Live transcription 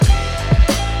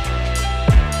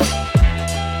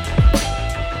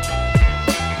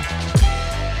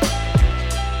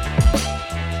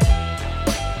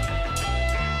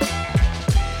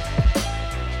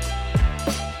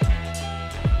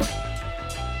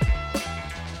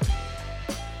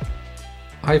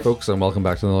Hi folks, and welcome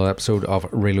back to another episode of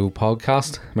Reload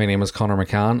Podcast. My name is Connor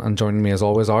McCann, and joining me as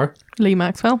always are Lee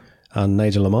Maxwell and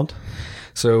Nigel Lamont.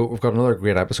 So we've got another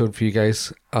great episode for you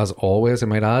guys, as always, I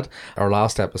might add. Our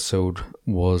last episode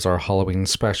was our Halloween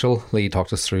special. Lee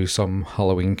talked us through some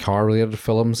Halloween car-related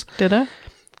films. Did I?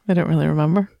 I don't really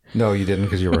remember. No, you didn't,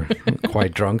 because you were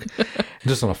quite drunk.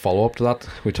 Just on a follow-up to that,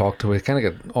 we kind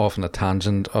of get off on a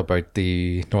tangent about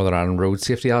the Northern Ireland road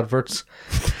safety adverts.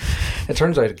 It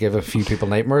turns out it gave a few people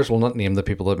nightmares. We'll not name the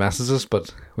people that messaged us,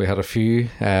 but we had a few.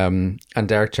 And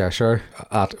Derek Cheshire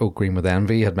at Oak Green with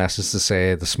Envy had messaged to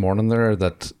say this morning there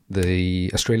that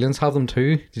the Australians have them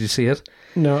too. Did you see it?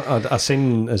 No, I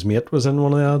seen his mate was in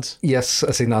one of the ads. Yes,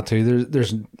 I seen that too.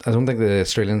 There's I don't think the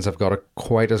Australians have got it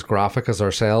quite as graphic as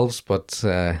ourselves, but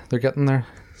they're getting there.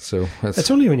 So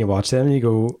it's only when you watch them and you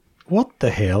go, what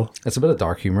the hell? It's a bit of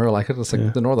dark humour. I like it. It's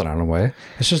like the Northern Ireland way.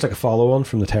 It's just like a follow-on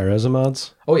from the terrorism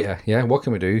ads. Oh yeah. What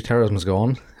can we do? Terrorism's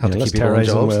gone. Have to let's keep people in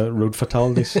terrorise jobs. road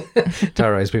fatalities.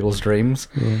 Terrorise people's dreams.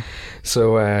 Yeah.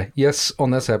 So yes,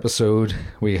 on this episode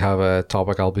we have a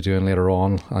topic I'll be doing later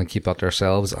on, and keep that to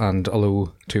ourselves. And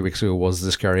although 2 weeks ago was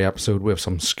the scary episode, we have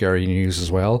some scary news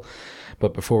as well.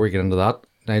 But before we get into that,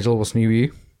 Nigel, what's new with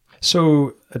you?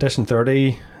 So edition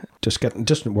 30, just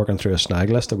working through a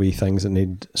snag list of wee things that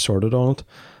need sorted on it.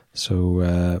 So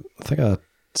I think I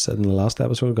said in the last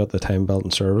episode we got the time belt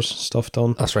and service stuff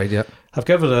done. That's right, yeah. I've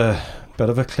given it a bit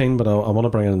of a clean, but I want to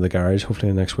bring it into the garage hopefully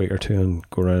in the next week or two and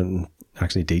go around and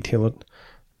actually detail it.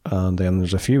 And then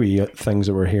there's a few wee things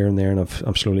that were here and there, and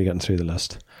I'm slowly getting through the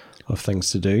list of things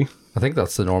to do. I think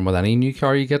that's the norm with any new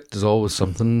car you get. There's always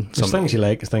something. There's things you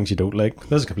like, there's things you don't like.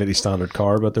 This is a completely standard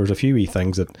car, but there was a few wee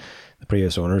things that the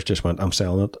previous owners just went, I'm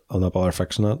selling it, I'll not bother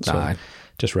fixing it. So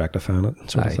just rectifying it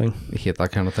sort of thing. I hate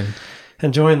that kind of thing.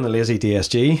 Enjoying the lazy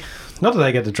DSG. Not that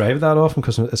I get to drive it that often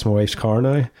because it's my wife's car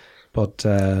now, but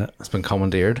it's been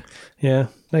commandeered. Yeah,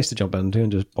 nice to jump into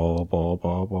and just bob.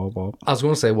 I was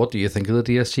going to say, what do you think of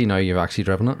the DSG now you've actually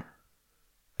driven it?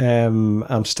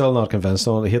 I'm still not convinced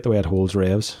on it. I hate the way it holds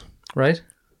revs. Right.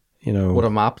 You know, would a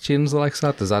map change like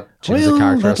that? Does that change the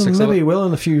characteristics of it? Maybe will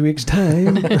in a few weeks'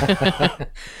 time.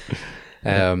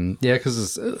 Yeah,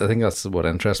 because I think that's what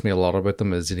interests me a lot about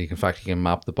them is that you can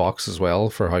map the box as well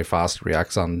for how fast it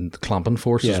reacts and the clamping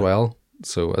force as well.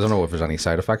 So I don't know if there's any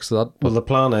side effects to that. Well, the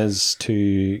plan is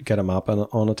to get a map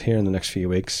on it here in the next few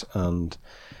weeks, and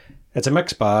it's a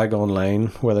mixed bag online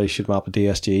whether you should map a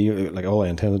DSG. Like all I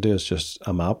intend to do is just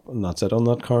a map, and that's it on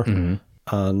that car. Mm-hmm.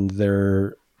 And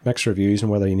they're mixed reviews on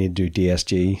whether you need to do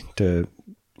DSG to,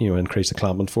 increase the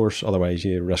clamping force. Otherwise,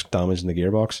 you risk damage in the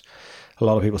gearbox. A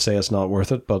lot of people say it's not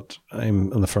worth it, but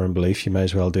I'm in the firm belief you might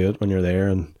as well do it when you're there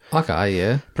and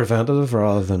preventative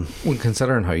rather than... Well,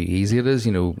 considering how easy it is,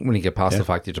 when you get past the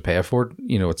fact you have to pay for it,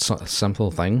 it's a simple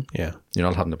thing. Yeah. You're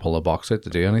not having to pull a box out to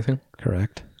do anything.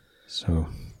 Correct. So,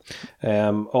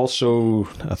 also,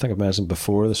 I think I've mentioned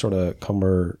before, the sort of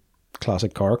Cumber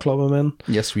Classic Car Club I'm in.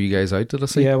 Yes, were you guys out, did I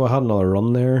see? Yeah, we had another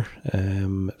run there.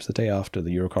 It was the day after the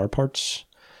Euro Car Parts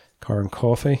Car and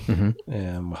Coffee.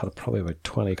 Mm-hmm. We had probably about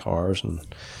 20 cars, and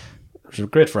there was a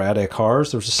great variety of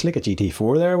cars. There was a Sleek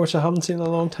GT4 there, which I haven't seen in a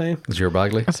long time. It's your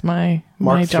Bagley? That's my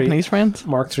Japanese friends.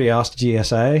 Mark III Aston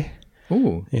GSI.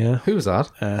 Oh, yeah. Who was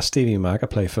that? Stevie Mack I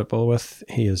play football with.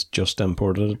 He has just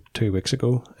imported it 2 weeks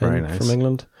ago Very nice. from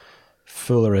England.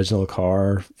 Full original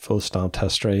car, full stamped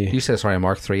history. You said, sorry,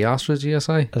 Mark III Astra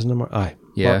GSI? Isn't it? Aye.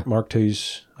 Yeah. Mark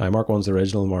 2's. Mark 1's the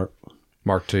original, Mark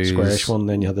 2's squarish one.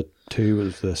 Then you had the 2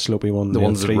 was the slopey one. The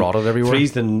ones that rotted everywhere.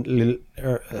 3's the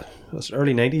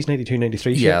early 90s, 92,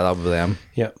 93. Yeah, that was them.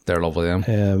 Yeah. They're lovely,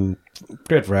 them.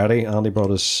 Great variety. Andy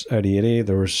brought us Audi 80.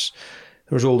 There was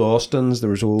old Austins.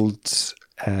 There was old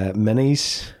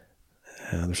Minis.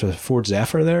 There's a Ford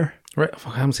Zephyr there. Right,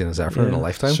 I haven't seen a Zephyr in a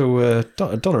lifetime. So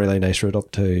done a really nice route up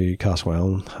to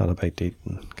Castlewellan. Had a bite to eat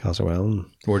in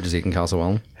Castlewellan. Where does he eat in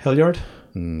Castlewellan? Hillyard.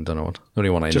 Don't know what. The only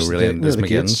one I know really is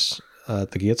McGinn's.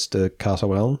 The gates to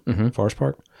Castlewellan, Forest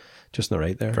Park. Just on the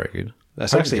right there. Very good.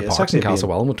 It's actually in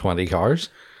Castlewellan with 20 cars.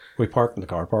 We parked in the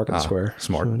car park in the square.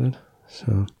 Smart.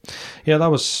 So yeah, it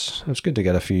was good to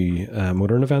get a few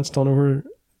motoring events done over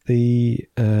the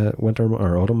winter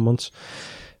or autumn months.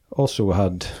 Also, we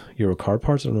had Euro Car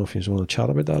Parts. I don't know if you want to chat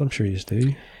about that. I'm sure you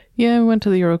do. Yeah, we went to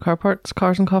the Euro Car Parts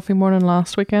Cars and Coffee morning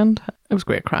last weekend. It was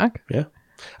great crack. Yeah.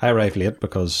 I arrived late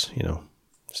because,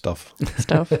 stuff.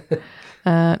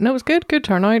 No, it was good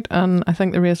turnout, and I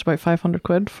think they raised about 500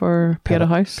 quid for Pieta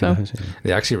House. So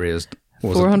they actually raised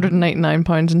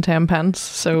 £499 and 10 pence.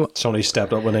 So somebody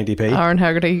stepped up with 90p. Aaron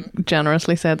Hegarty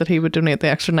generously said that he would donate the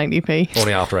extra 90p.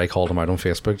 Only after I called him out on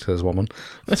Facebook to his woman.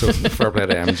 So fair play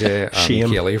to MJ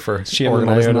and Kaylee for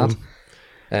organising that.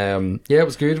 Yeah, it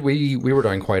was good. We were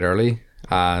down quite early,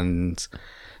 and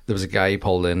there was a guy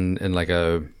pulled in like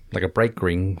a bright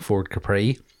green Ford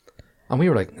Capri, and we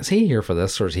were like, is he here for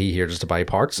this, or is he here just to buy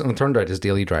parts? And it turned out his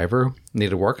daily driver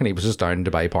needed work, and he was just down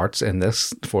to buy parts in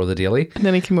this for the daily. And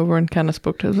then he came over and kind of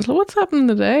spoke to us. Like, what's happening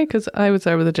today? Because I was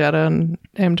there with the Jetta and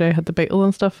MJ had the Beetle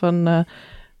and stuff, and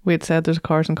we had said there's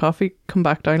cars and coffee, come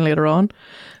back down later on.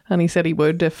 And he said he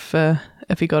would if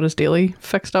he got his daily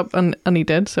fixed up, and he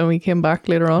did, so he came back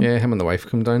later on. Yeah, him and the wife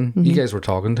come down. You guys were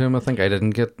talking to him, I think. I didn't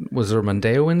get... Was there a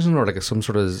Mondeo engine or like some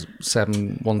sort of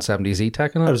 170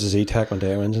 Z-Tech in it? It was a Z-Tech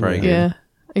Mondeo engine. Very good. Yeah.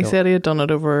 He said he had done it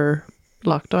over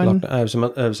lockdown.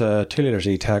 It was a 2-litre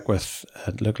Z-Tech with,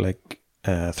 it looked like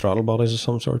throttle bodies of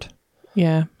some sort.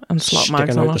 Yeah, and slot Sticking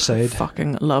mags out on the it. side.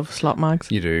 Fucking love slot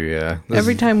mags. You do, yeah.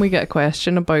 Every time we get a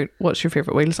question about what's your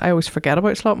favourite wheels, I always forget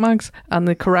about slot mags, and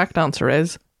the correct answer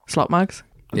is slot mags.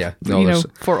 Yeah.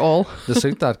 For all. They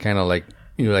suit that kind of like,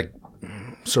 like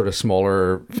sort of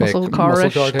smaller fake Muscle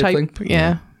car-ish car type. thing.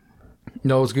 Yeah.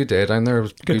 No, it was a good day down there. It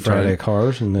was Good Friday turnout.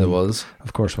 cars. And then, It was.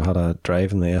 of course, we had a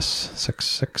drive in the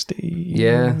S660.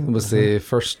 Yeah, it was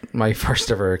my first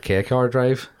ever K car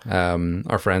drive.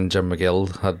 Our friend Jim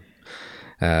McGill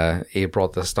he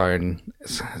brought this down.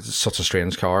 It's such a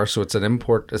strange car. So it's an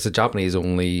import. It's a Japanese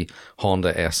only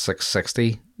Honda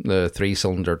S660. The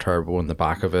 3-cylinder turbo in the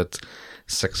back of it.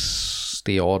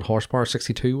 60 odd horsepower.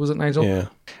 62 was it, Nigel? Yeah,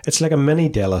 it's like a mini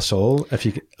De La Soul. If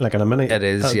you like in a mini, It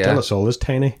is, yeah. De La Soul is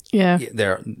tiny. Yeah.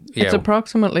 Yeah, It's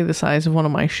approximately the size of one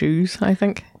of my shoes, I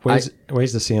think. Weighs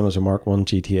the same as a Mark 1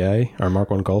 GTI or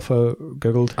Mark 1 Golf.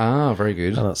 Googled, Ah, very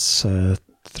good. and it's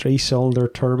 3-cylinder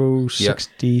turbo,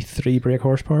 63 brake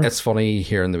horsepower. It's funny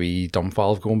hearing the wee dump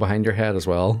valve going behind your head as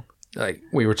well. Like,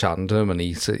 we were chatting to him, and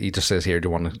he just says, "Here, do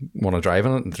you want to drive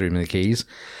in it?" And threw me the keys.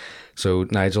 So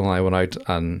Nigel and I went out,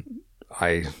 and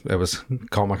it was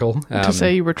comical. To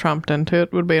say you were tramped into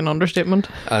it would be an understatement.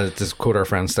 To quote our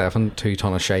friend Stefan, 2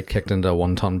 ton of shite kicked into a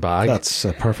 1 ton bag. That's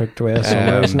a perfect way of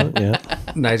saying it, isn't it? Yeah.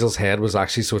 Nigel's head was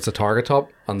actually, so it's a target top,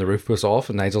 and the roof was off,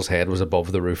 and Nigel's head was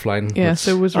above the roof line. Yeah,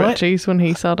 so was Alright. Richie's when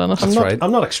he sat on it. right.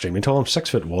 I'm not extremely tall. I'm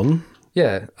 6'1".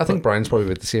 Yeah, I think Brian's probably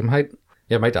about the same height.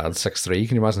 Yeah, my dad's 6'3".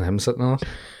 Can you imagine him sitting on it?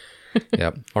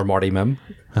 Yeah, or Marty Mim.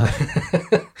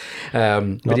 But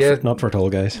yeah, Not for tall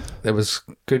guys. it was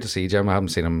good to see Jim. I haven't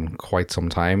seen him quite some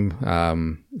time.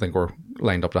 I think we're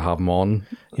lined up to have him on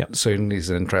soon. He's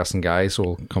an interesting guy, so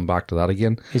we'll come back to that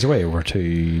again. He's away over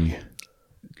to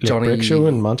Johnny- Brick Show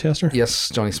in Manchester. Yes,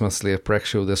 Johnny Smith's Late Brick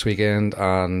Show this weekend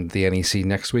and the NEC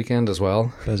next weekend as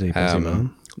well. Busy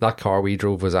man. That car we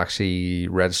drove was actually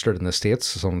registered in the States,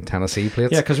 some Tennessee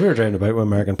plates. Yeah, because we were driving about with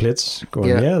American plates going,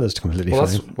 Yeah. that's completely Well,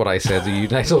 fine. that's what I said to you.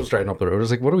 Nigel was driving up the road. I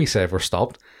was like, what do we say if we're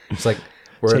stopped? It's like, Say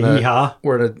we're hee-haw.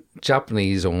 in a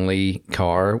Japanese only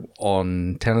car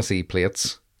on Tennessee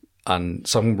plates, and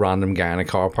some random guy in a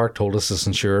car park told us it's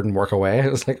insured and work away. I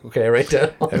was like, okay, right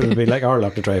there. It would be like our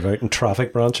luck to drive out in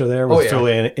traffic brancher there with full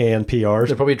ANPRs.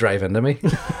 They'd probably drive into me.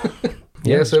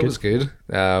 Yeah, so it was good.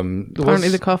 Apparently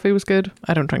the coffee was good.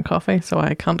 I don't drink coffee, so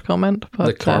I can't comment. But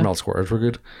the caramel squares were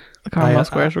good. the caramel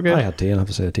squares were good. I had tea, and I have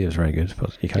to say the tea was very good,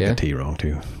 but you can't Yeah. get tea wrong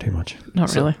too much.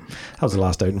 Not really. That was the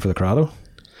last outing for the Corrado.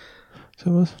 So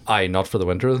it was Aye, not for the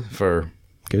winter, for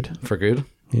good. good.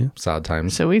 Yeah. Sad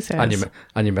times. So he says.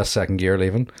 And you missed second gear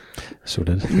leaving. So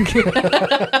did.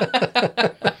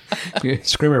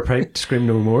 Screamer piped, scream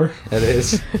no more. It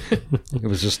is. It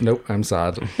was just, nope, I'm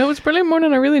sad. No, it was a brilliant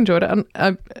morning. I really enjoyed it.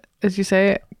 And as you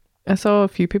say, I saw a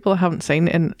few people I haven't seen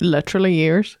in literally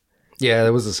years. Yeah,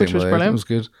 that was the same Which was way. brilliant. It was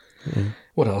good.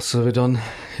 What else have we done?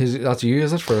 That's you,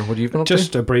 is it, for what you've been up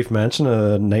Just to? a brief mention,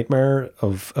 a nightmare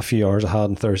of a few hours I had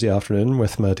on Thursday afternoon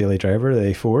with my daily driver, the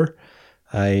A4.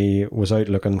 I was out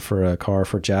looking for a car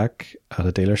for Jack at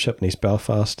a dealership in East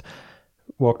Belfast.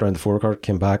 Walked around the forecourt,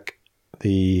 came back.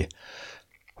 The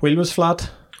wheel was flat.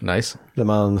 Nice. The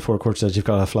man in the forecourt said, "You've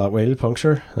got a flat wheel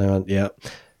puncture." And I went, "Yeah."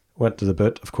 Went to the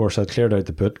boot. Of course, I'd cleared out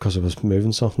the boot because I was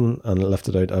moving something and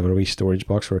lifted out. I have a wee storage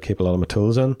box where I keep a lot of my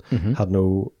tools in. Had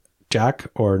no jack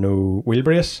or no wheel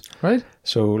brace. Right.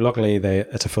 So luckily,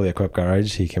 it's a fully equipped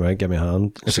garage. He came out, gave me a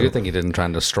hand. It's a good thing you didn't try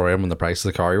and destroy him on the price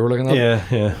of the car you were looking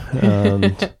at. Yeah.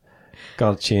 And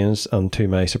got it changed. And to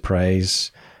my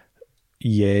surprise,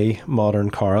 yay, modern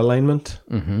car alignment.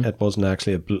 It wasn't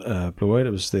actually a blowout.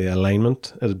 It was the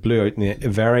alignment. It blew out in the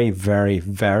very, very,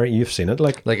 very... You've seen it.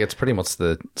 Like It's pretty much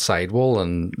the sidewall,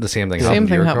 and the same thing Same happened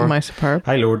to thing your happened car. with my Superb.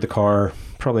 I lowered the car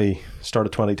probably start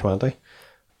of 2020.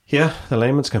 Yeah, the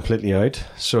alignment's completely out.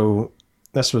 So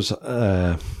this was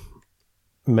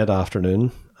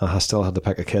mid-afternoon. I still had to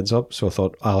pick the kids up. So I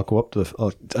thought, I'll go up to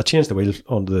I changed the wheel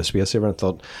onto the space saver and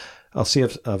thought, I'll see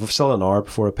if I've still an hour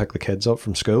before I pick the kids up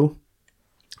from school.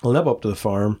 I'll nip up to the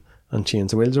farm and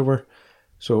change the wheels over.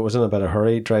 So it was in a bit of a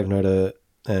hurry, driving out of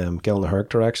Gilnahirk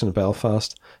direction of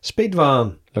Belfast. Speed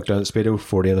van. Looked down at Speedo,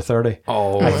 40 out of 30.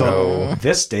 Oh, I thought,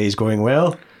 this day's going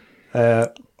well.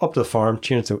 Up to the farm,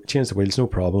 change the wheels, no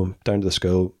problem. Down to the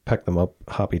school, pick them up,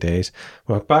 happy days.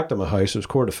 Went back to my house, it was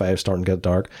 4:45, starting to get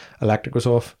dark. Electric was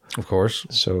off. Of course.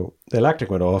 So the electric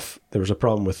went off. There was a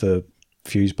problem with the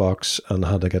fuse box, and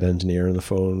I had to get an engineer on the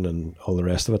phone and all the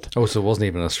rest of it. Oh, so it wasn't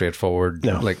even a straightforward,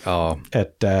 No. like, oh,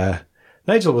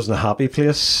 Nigel was in a happy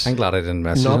place. I'm glad I didn't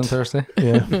message you on Thursday.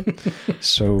 Yeah.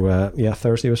 So,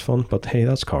 Thursday was fun, but hey,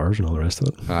 that's cars and all the rest of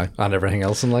it. Aye, and everything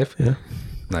else in life. Yeah.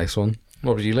 Nice one.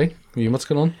 What about you, Lee? What's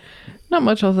going on? Not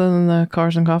much other than the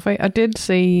cars and coffee. I did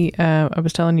see, I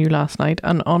was telling you last night,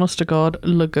 an honest to God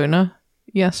Laguna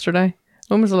yesterday.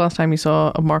 When was the last time you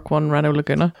saw a Mark 1 Renault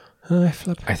Laguna? I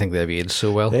think they've aged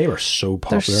so well. They were so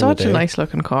popular. They're such a nice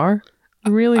looking car.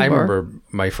 Really I were. remember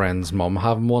my friend's mum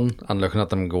having one and looking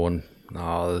at them going,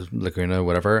 oh, Laguna,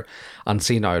 whatever. And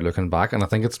see now looking back, and I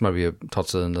think it's maybe a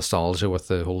touch of nostalgia with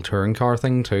the whole touring car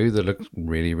thing too. They look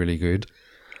really, really good.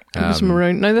 It was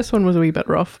maroon. Now this one was a wee bit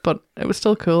rough, but it was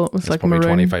still cool. It was like probably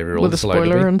maroon 25-year-olds with a allowed to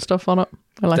spoiler be. and stuff on it.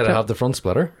 I liked Did it. it have the front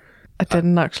splitter? I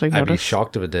didn't actually I'd be notice.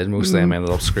 shocked if it did. Most of them ended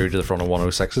up screwed to the front of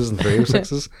 106s and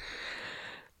 306s.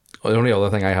 The only other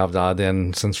thing I have to add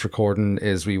in since recording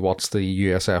is we watched the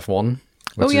USF one.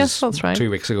 Oh, which yes, is that's right. 2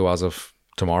 weeks ago as of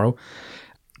tomorrow.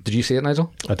 Did you see it,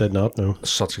 Nigel? I did not know.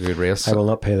 Such a good race. I will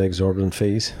not pay the exorbitant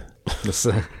fees.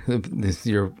 To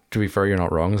be fair, you're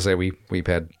not wrong. Say we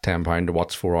paid £10 to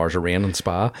watch 4 hours of rain in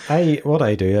Spa. I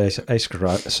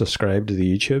subscribe to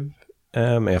the YouTube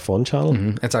F1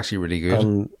 channel. It's actually really good.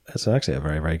 And it's actually a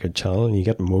very, very good channel, and you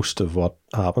get most of what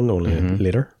happened only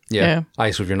later, yeah.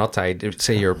 Aye, so if you're not tied,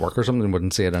 say you're at work or something,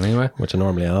 wouldn't see it anyway. which I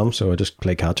normally am, so I just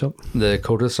play catch up. The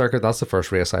Coda circuit, that's the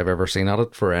first race I've ever seen at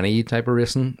it for any type of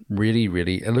racing. Really,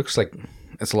 really, it looks like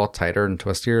it's a lot tighter and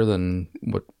twistier than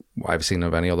what I've seen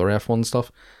of any other F1 stuff.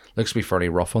 Looks to be fairly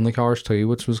rough on the cars too,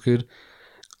 which was good.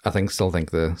 Still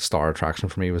think the star attraction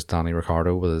for me was Danny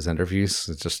Ricciardo with his interviews.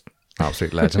 It's just an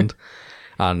absolute legend.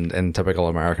 And in typical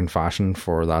American fashion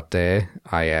for that day,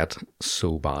 I ate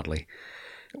so badly.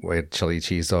 We had chili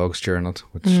cheese dogs during it,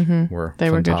 which were They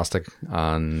were good. fantastic.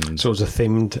 And So it was a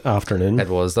themed afternoon. that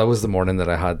was the morning that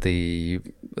I had the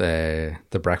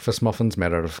breakfast muffins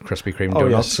made out of Krispy Kreme Oh,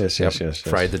 donuts. yes.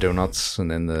 Fried the donuts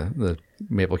and then the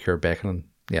maple cured bacon. And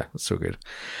yeah, it's so good.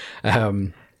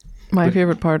 My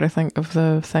favourite part, I think, of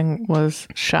the thing was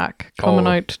Shaq coming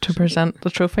out to present the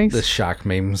trophies. The Shaq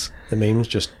memes. The memes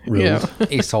just ruled. Yeah.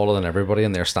 He's taller than everybody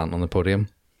and they're standing on the podium.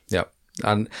 Yep.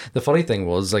 And the funny thing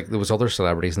was, like, there was other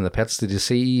celebrities in the pits. Did you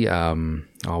see,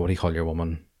 what do you call your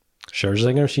woman?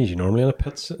 Scherzinger, she's normally in a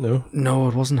pits. No, No,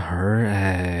 it wasn't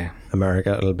her.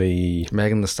 America, it'll be.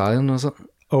 Megan Thee Stallion, was it?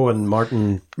 Oh, and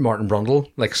Martin, Martin Brundle,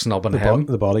 like snubbing the, him.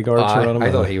 the bodyguards. Aye, were on him.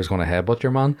 I thought he was going to headbutt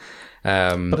your man.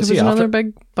 But There is was he another after?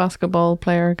 big basketball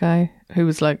player guy who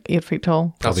was like 8 feet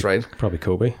tall. That's right. Probably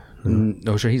Kobe.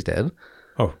 No, sure, he's dead.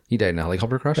 Oh, He died in a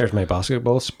helicopter crash. there's my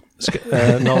basketball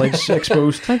knowledge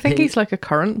exposed. I think he's like a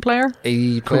current player.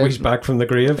 He Kobe's played back from the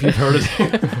grave. You've heard it.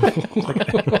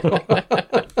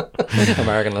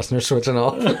 American listeners switching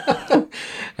off.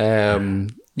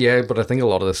 Yeah, but I think a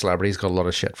lot of the celebrities got a lot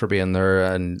of shit for being there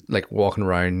and like walking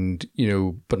around,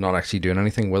 but not actually doing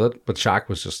anything with it. But Shaq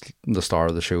was just the star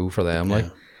of the show for them. Like,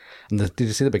 and did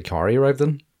you see the big car he arrived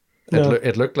in? No.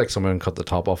 It looked like someone cut the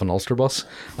top off an Ulster bus,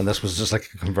 and this was just like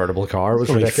a convertible car. It was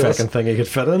Only ridiculous. fucking thing he could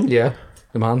fit in. Yeah,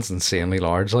 the man's insanely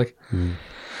large. Like,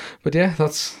 but yeah,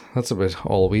 that's about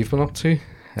all we've been up to.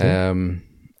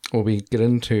 Will we get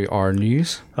into our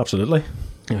news? Absolutely.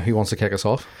 Who wants to kick us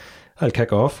off? I'll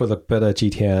kick off with a bit of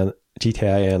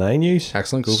GTI NI news.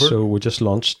 Excellent, go for it. So we just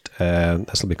launched,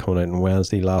 this will be coming out on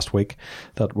Wednesday last week,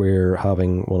 that we're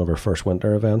having one of our first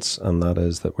winter events, and that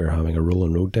is that we're having a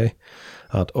rolling road day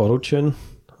at AutoTune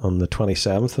on the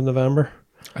 27th of November.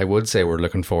 I would say we're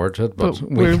looking forward to it, but But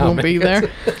we we can't won't make be it. there.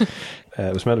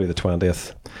 It was meant to be the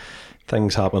 20th.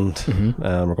 Things happened,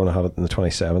 and we're going to have it on the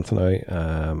 27th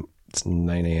now. It's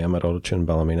 9 a.m. at AutoTune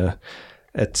Ballymena.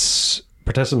 It's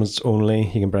participants only.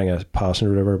 You can bring a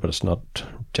passenger over, but it's not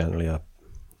generally a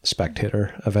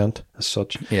spectator event as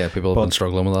such. Yeah, people have been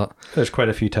struggling with that. There's quite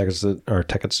a few tickets the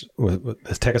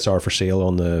tickets are for sale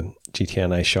on the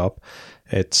GTNI shop.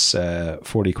 It's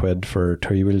 40 quid for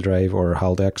 2-wheel drive or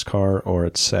Haldex car, or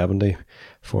it's 70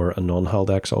 for a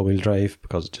non-Haldex all-wheel drive,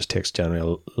 because it just takes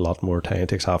generally a lot more time. It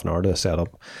takes half an hour to set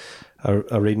up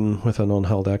a reading with a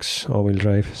non-Haldex all-wheel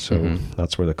drive, so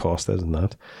that's where the cost is in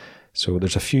that. So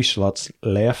there's a few slots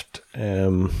left.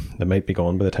 They might be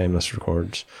gone by the time this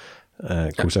records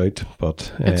goes out,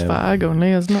 but It's FAG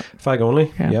only, isn't it? FAG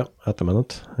only. Yeah. Yeah, at the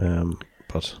minute.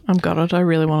 But I'm gutted. I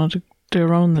really wanted to do a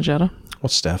run in the Jetta.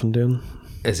 what's Stefan doing?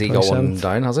 Is he got one 27th?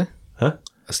 down, has he? Huh?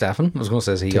 Stefan? I was going to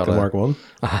say, has he Take got the a... Mark 1.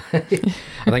 I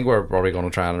think we're probably going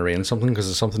to try and arrange something because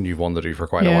it's something you've wanted to do for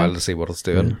quite a Yeah. while to see what it's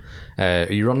doing. Are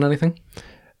you running anything?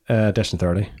 Edition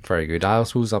 30. Very good. I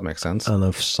suppose that makes sense. And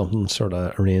I've something sort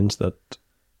of arranged that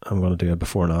I'm going to do a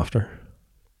before and after.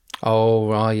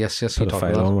 Oh, yes, you Put a talked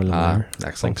file about on that. while I'm there. I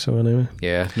Excellent. think so anyway.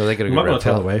 Yeah, no, they get a I'm good not going red to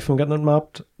tell tail. the wife I'm getting it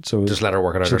mapped. So Just let her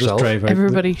work it out she'll herself. just drive out.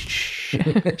 Everybody, shh.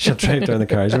 She'll drive down the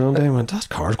carriage one day and went, that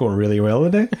car's going really well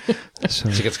today. So,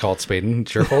 She gets caught speeding.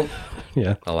 It's your fault.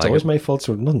 yeah, I like it's always it. my fault,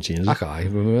 so nothing changes. Okay,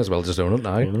 we may as well just own it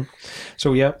now. You know?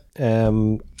 So yeah,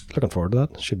 looking forward to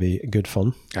that. Should be good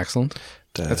fun. Excellent.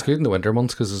 It's good in the winter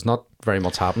months because there's not very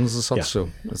much happens as such, Yeah. so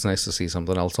it's nice to see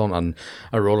something else on. And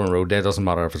a rolling road day doesn't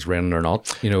matter if it's raining or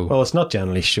not. You know, Well, it's not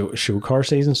generally show car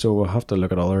season, so we'll have to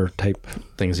look at other type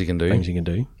things you can do. things you can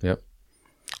do. Yep.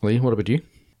 Lee, what about you?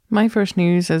 My first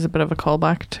news is a bit of a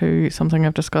callback to something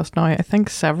I've discussed now, I think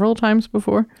several times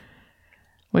before,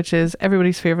 which is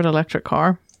everybody's favourite electric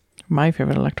car, my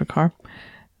favourite electric car,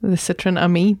 the Citroen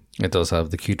Ami. It does have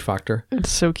the cute factor. It's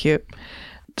so cute.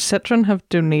 Citroen have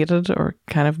donated or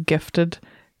kind of gifted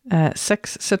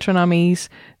 6 Citroen Amis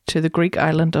to the Greek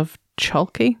island of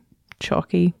Chalky.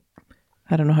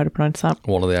 I don't know how to pronounce that.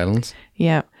 One of the islands.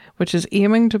 Yeah, which is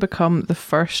aiming to become the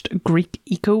first Greek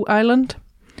eco island,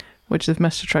 which they've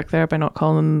missed a trick there by not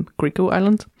calling them Greco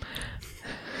Islands.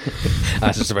 I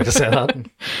was just about to say that.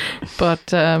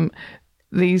 But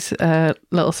these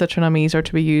little Citroen Amis are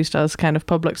to be used as kind of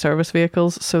public service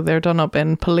vehicles. So they're done up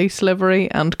in police livery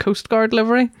and Coast Guard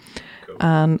livery. Cool.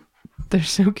 And they're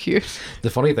so cute. The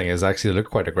funny thing is, actually, they look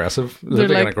quite aggressive. They They're look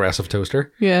like an like- aggressive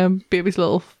toaster. Yeah, baby's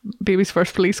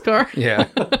first police car. Yeah.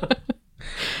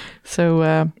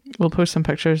 So we'll post some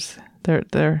pictures.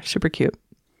 They're super cute.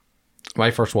 My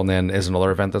first one then is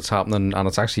another event that's happening, and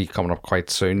it's actually coming up quite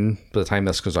soon. By the time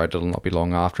this goes out, it'll not be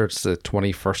long after. It's the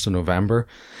 21st of November.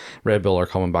 Red Bull are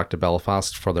coming back to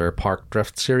Belfast for their Park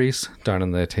Drift series down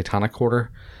in the Titanic Quarter.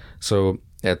 So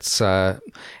it's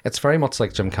very much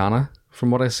like Gymkhana from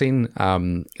what I've seen.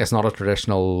 It's not a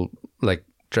traditional like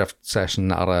drift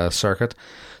session at a circuit.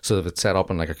 So if it's set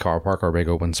up in like a car park or a big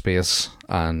open space,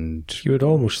 and You would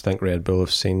almost think Red Bull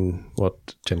have seen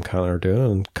what Gymkhana are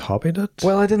doing and copied it.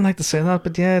 well, I didn't like to say that,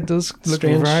 but yeah, it does look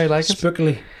Strange, very like it.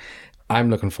 spookily. I'm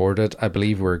looking forward to it. I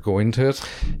believe we're going to it.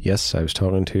 Yes, I was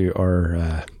talking to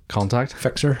our Contact.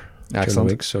 fixer during Excellent.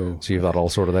 the week, so So you've that all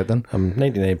sorted out then. I'm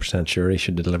 99% sure he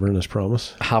should deliver on his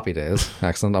promise. Happy days.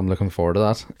 Excellent. I'm looking forward to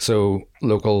that. So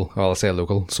local, well, I'll say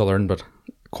local, southern, but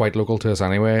quite local to us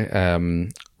anyway.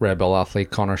 Red Bull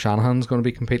athlete Connor Shanahan's going to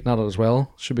be competing at it as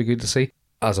well. Should be good to see.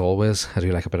 As always, I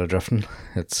do like a bit of drifting.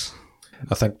 It's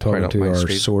I think Right talking up to my our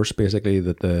street. source, basically,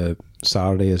 that the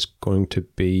Saturday is going to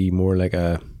be more like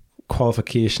a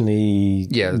qualification-y,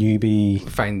 Yeah. newbie,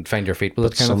 find your feet with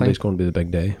but it kind of thing. Sunday's going to be the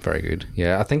big day. Very good.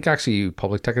 Yeah, I think actually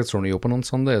public tickets are only open on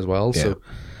Sunday as well, Yeah. so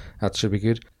that should be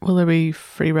good. Will there be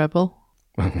free Red Bull?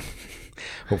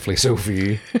 Hopefully so for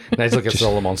you. Nigel gets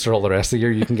all the Monster all the rest of the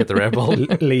year. You can get the Red Bull.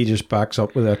 Lee just backs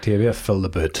up with Octavia, fill the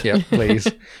boot. Yeah, please.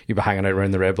 You'll be hanging out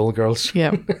around the Red Bull girls.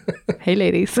 Yeah. Hey,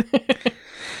 ladies.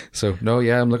 So, no,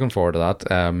 yeah, I'm looking forward to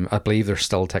that. I believe there's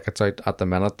still tickets out at the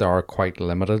minute. They are quite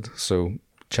limited, so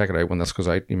check it out when this goes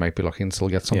out. You might be lucky and still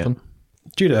get something.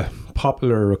 Due to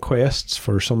popular requests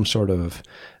for some sort of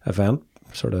event,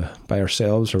 sort of by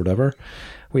ourselves or whatever,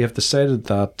 we have decided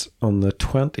that on the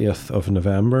 20th of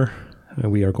November,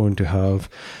 we are going to have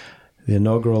the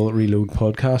inaugural Reload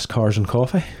podcast, Cars and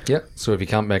Coffee. Yeah, so if you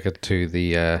can't make it to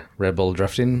the Red Bull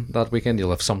drifting that weekend,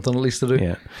 you'll have something at least to do.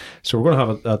 Yeah. So we're going to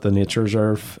have it at the Nature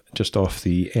Reserve just off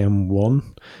the M1.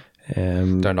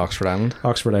 Down to Oxford Island.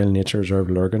 Oxford Island Nature Reserve,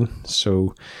 Lurgan.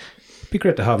 So it'd be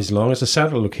great to have you along. It's a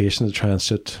central location to try and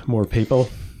suit more people.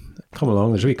 Come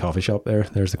along. There's a wee coffee shop there.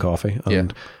 There's the coffee.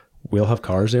 And we'll have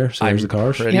cars there. So there's the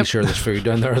cars. Pretty Yep. sure there's food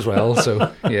down there as well.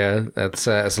 So yeah, it's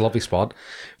a lovely spot.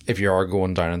 If you are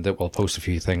going down in it, we'll post a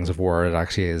few things of where it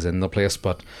actually is in the place.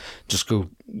 But just go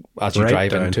as you Right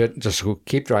drive down. into it. Just go,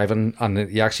 keep driving, and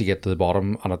you actually get to the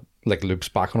bottom, and it like loops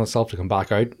back on itself to come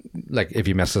back out. Like if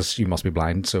you miss this, you must be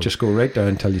blind. So Just go right down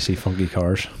until you see funky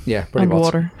cars. yeah, pretty And much.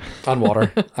 water. And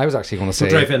water. I was actually going to say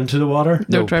Drive into the water.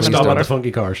 Don't drive please into Stop the at don't. the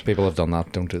funky cars. People have done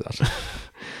that. Don't do that.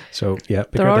 So yeah,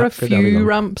 be There great are to- a great to have you few along.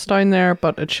 ramps down there,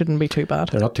 but it shouldn't be too bad.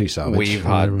 They're not too savage. We've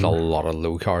had a lot of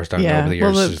low cars down there Yeah, over the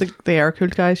well, years. the air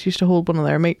cooled guys used to hold one of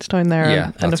their mates down there,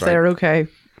 Yeah, and that's if they're okay,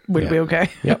 we'll Yeah. be okay.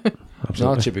 Yep. No,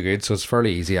 absolutely. it should be good. So it's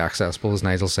fairly easy accessible, as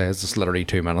Nigel says. It's literally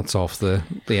 2 minutes off the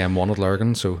M1 at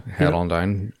Lurgan. So head on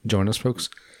down, join us, folks.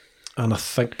 And I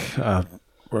think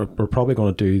we're probably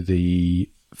going to do the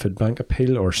food bank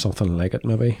appeal or something like it,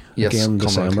 maybe. Yes, Again, come on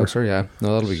December. closer. Yeah,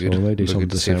 no, that'll be So good. we do It'll be something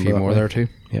good to see a December few that more way. there too.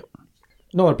 Yep.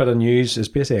 Another bit of news is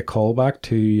basically a callback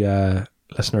to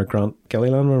listener Grant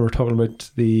Gilliland when we were talking about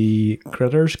the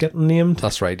critters getting named.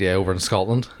 That's right. Yeah, over in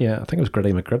Scotland, Yeah, I think it was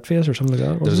Gritty McGritface or something like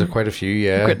that. there's wasn't quite a few.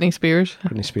 Yeah, Britney Spears. it?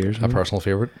 Britney Spears. a personal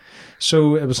favourite.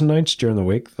 So it was announced during the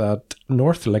week that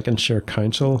North Lincolnshire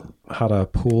Council had a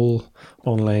poll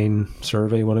online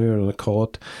survey, whatever you want to call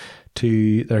it,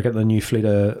 they're getting a new fleet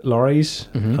of lorries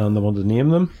and they wanted to name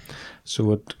them.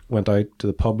 So it went out to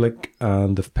the public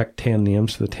and they've picked 10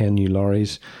 names for the 10 new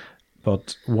lorries.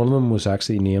 But one of them was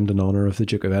actually named in honour of the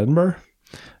Duke of Edinburgh.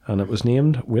 And it was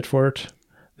named, wait for it,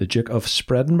 the Duke of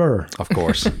Spredenburgh. Of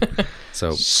course.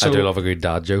 So I do love a good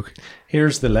dad joke.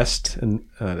 Here's the list, and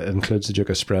it includes the Duke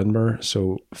of Spredenburgh.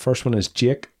 So first one is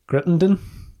Jake Grittenden.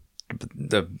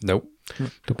 Nope.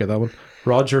 Don't get that one.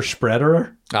 Roger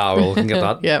Spreaderer. Ah, well, we can get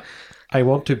that. Yep. I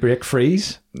want to break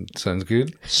freeze. Sounds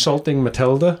good. Salting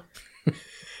Matilda.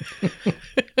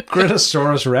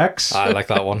 Gritosaurus Rex. I like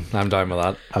that one. I'm down with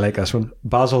that. I like this one.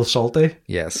 Basil Salty.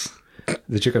 Yes.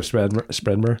 The Duke of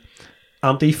Spredenburgh.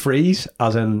 Anti-freeze,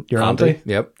 as in your auntie.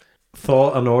 Yep.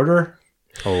 Thaw and order.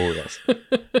 Oh, yes.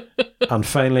 And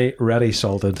finally, ready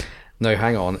salted. Now,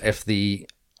 hang on. If the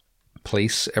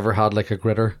police ever had like a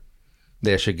gritter,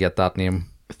 they should get that name.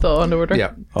 Thaw and order.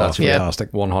 Yeah, Oh, that's yeah.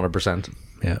 fantastic. 100%.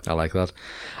 Yeah. I like that.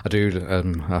 I do.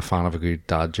 I'm a fan of a good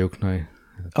dad joke now.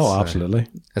 Oh, absolutely.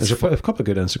 it's There's a couple of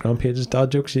good Instagram pages,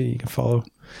 dad jokes you can follow.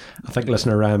 I think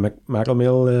listener Ryan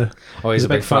McElmeal Oh, he's a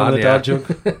big fan of the yeah. dad joke.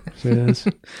 So he is.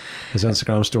 His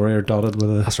Instagram story are dotted with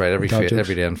a That's right. Every dad jokes.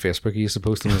 day on Facebook, he used to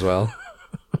post them as well.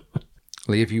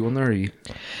 Lee, have you one there? Or you?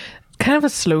 Kind of a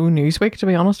slow news week, to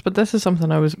be honest, but this is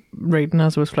something I was reading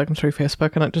as I was flicking through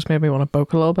Facebook and it just made me want to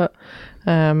poke a little bit.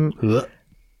 Blech.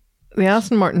 The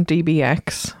Aston Martin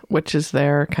DBX, which is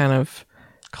their kind of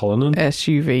Cullinan.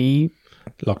 SUV,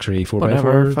 Luxury 4x4.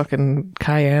 whatever, fucking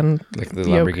Cayenne, Like the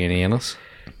Yoke. Lamborghini Ennis?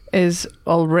 is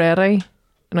already,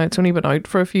 now it's only been out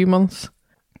for a few months,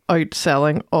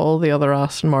 outselling all the other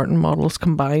Aston Martin models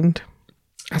combined.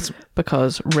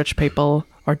 Because rich people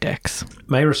are dicks.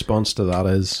 My response to that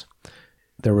is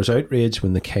there was outrage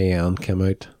when the Cayenne came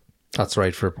out That's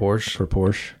right, for Porsche. for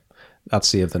Porsche. That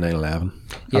saved the 911.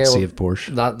 That Yeah, well, saved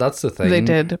Porsche. That's the thing. They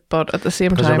did, but at the same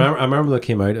Because time, I remember they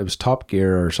came out, it was Top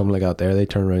Gear or something like that there. They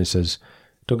turned around and says,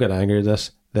 don't get angry at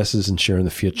this. This is ensuring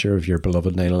the future of your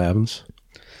beloved 911s.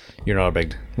 You're not a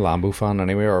big Lambo fan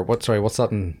anyway, or what's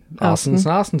that in Aston. Astons?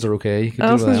 Astons are okay. You can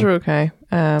deal with Astons them. are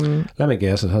okay. Let me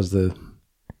guess, it has the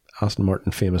Aston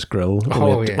Martin famous grille.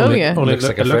 Oh, Only it- yeah. Oh, only- yeah. only Looks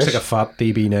like it a looks fish. like a fat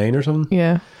DB9 or something.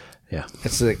 Yeah. Yeah.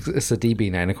 It's the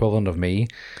DB9 equivalent of me.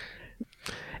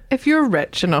 If you're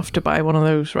rich enough to buy one of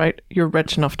those, right, you're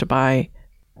rich enough to buy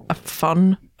a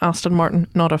fun Aston Martin,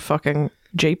 not a fucking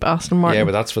Jeep Aston Martin. Yeah,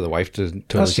 but that's for the wife to tell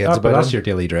the That's, kids but about. that's it. your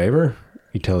daily driver.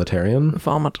 Utilitarian.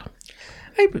 Vomit.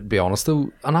 I would be honest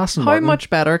though, an Aston How Martin. much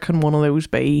better can one of those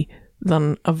be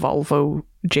than a Volvo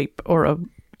Jeep or a,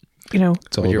 you know,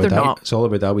 It's all But about they're that. not. It's all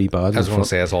about that wee badge. I was in going to front.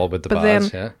 say it's all about the But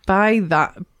badge. then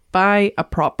Yeah, buy a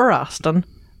proper Aston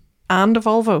and a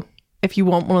Volvo if you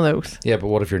want one of those. yeah. But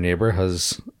what if your neighbour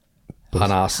has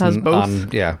an Aston? Has both?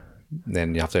 And, yeah,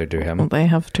 then you have to outdo him. Well, they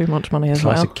have too much money as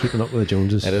Classic well. keeping up with the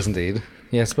Joneses. It is indeed.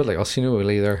 Yeah, it's a bit like us. You know, we'll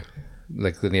either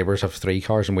like the neighbours have 3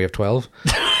 cars and we have 12.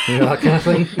 You know, that kind of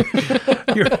thing.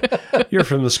 You're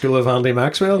from the school of Andy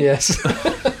Maxwell. Yes,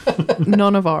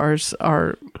 None of ours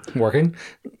are working.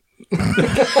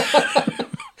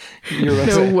 You're going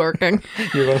to no say, working.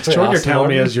 you're going to say So what you're Aston telling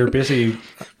me Martin? is you're basically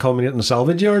culminating the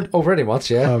salvage yard. Oh, pretty much,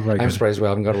 yeah. Oh, very I'm good. surprised we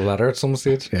haven't got a letter at some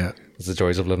stage. Yeah. It's the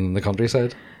joys of living in the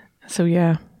countryside. So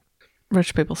yeah,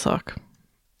 rich people suck.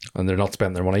 And they're not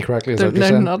spending their money correctly, is that They're,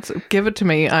 what you're they're saying? not. Give it to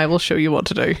me. I will show you what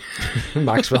to do.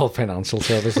 Maxwell Financial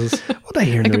Services. What I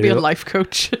hear I in the could be a radio, life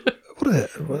coach. what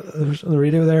there's on the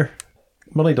radio there.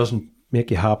 Money doesn't make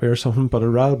you happy or something, but I'd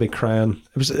rather be crying.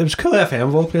 It was cool FM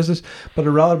of all places, but I'd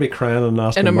rather be crying on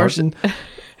Aston In a Martin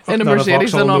in a than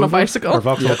Mercedes Vauxhall than on a Nova bicycle. or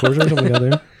Vauxhall Corsa or something like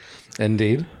that.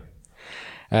 Indeed.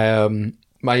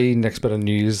 My next bit of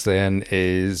news then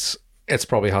is it's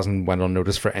probably hasn't went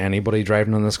unnoticed for anybody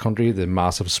driving in this country, the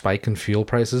massive spike in fuel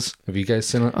prices. Have you guys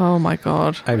seen it? Oh my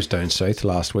god. I was down south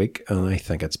last week, and I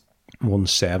think it's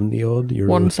 170 odd euro.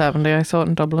 170. I saw it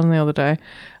in Dublin the other day.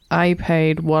 I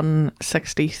paid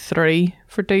 163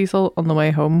 for diesel on the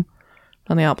way home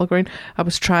on the Apple Green. I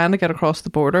was trying to get across the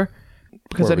border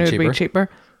because Where I knew it'd it'd be be cheaper.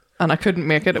 and I couldn't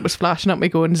make it. It was flashing at me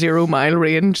going 0 mile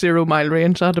range, 0 mile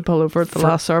range. I had to pull over at the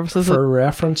last services. For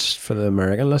reference, for the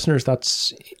American listeners,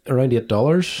 that's around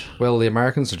 $8. Well, the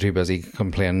Americans are too busy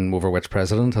complaining over which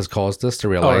president has caused this to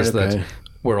realise okay. that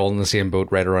we're all in the same boat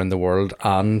right around the world,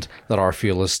 and that our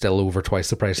fuel is still over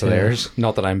twice the price of theirs.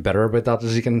 Not that I'm bitter about that,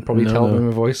 as you can probably tell by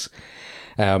my voice.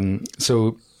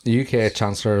 So the UK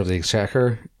Chancellor of the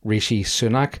Exchequer, Rishi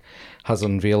Sunak, has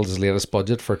unveiled his latest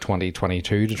budget for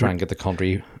 2022 to try and get the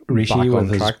country Rishi back on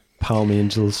with track. his Palm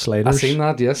Angel sliders. I've seen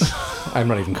that, yes. I'm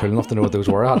not even cool enough to know what those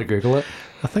were. I had to Google it.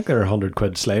 I think they're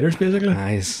 £100 sliders, basically.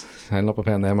 Nice. I'll not be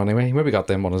paying them anyway. He maybe got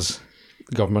them on his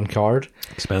government card.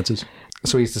 Expenses.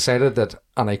 So he's decided that,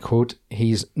 and I quote,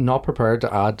 he's not prepared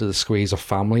to add to the squeeze of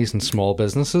families and small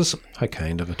businesses. How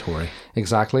kind of a Tory.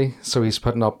 Exactly. So he's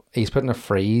putting a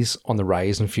freeze on the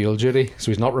rise in fuel duty.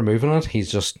 So he's not removing it.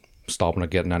 He's just stopping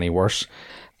it getting any worse.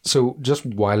 So just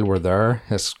while we're there,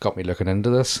 it's got me looking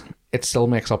into this. It still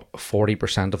makes up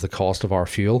 40% of the cost of our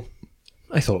fuel.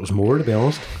 I thought it was more, to be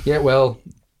honest. Yeah, well,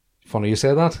 funny you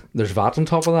say that. There's VAT on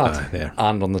top of that, there.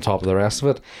 and on the top of the rest of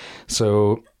it.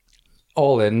 So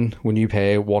all in, when you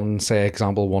pay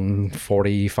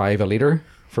 $1.45 a litre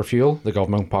for fuel, the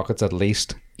government pockets at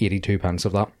least 82 pence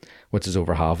of that, which is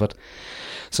over half it.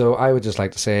 So I would just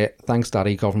like to say, thanks,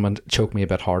 Daddy Government, choke me a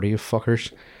bit harder, you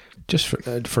fuckers. Just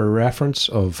for reference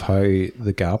of how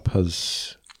the gap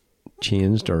has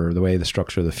changed, or the way the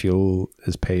structure of the fuel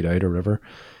is paid out or whatever.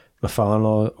 My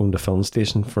father-in-law owned a filling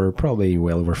station for probably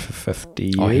well over 50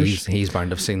 years. Oh, he's bound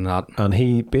to have seen that. And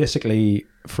he basically,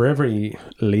 for every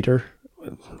litre,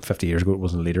 50 years ago it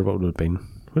wasn't a litre, what would it have been?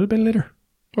 Would it have been a litre?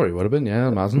 Or he would have been, yeah,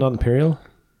 imagine. Not imperial,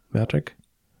 metric.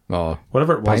 Oh,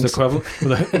 Whatever it was, pints. the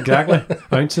equivalent. Exactly,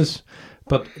 ounces.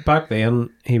 But back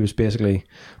then, he was basically,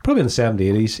 probably in the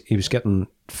 70s, 80s, he was getting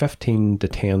 15 to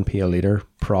 10p a litre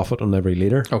profit on every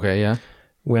litre. Okay, yeah.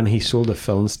 When he sold the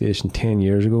filling station 10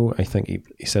 years ago, I think he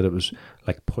said it was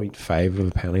like 0.5 of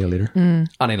a penny a litre. And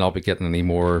he'll not be getting any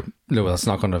more. No, that's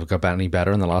not going to have got any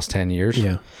better in the last 10 years.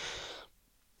 Yeah.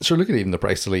 Sure, look at even the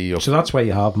price of the... So that's why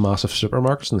you have massive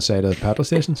supermarkets on the side of the petrol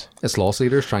stations. It's loss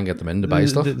leaders try and get them in to buy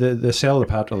stuff. They sell the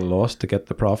petrol loss to get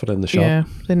the profit in the shop. Yeah,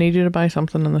 they need you to buy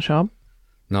something in the shop.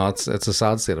 No, it's a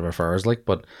sad state of affairs, like,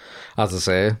 but as I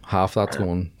say, half that's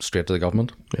going straight to the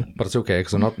government. Yeah. But it's okay,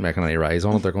 because they're not making any rise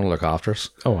on it. They're going to look after us.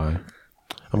 Oh,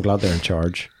 I'm glad they're in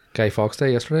charge. Guy Fawkes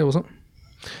Day yesterday, was it?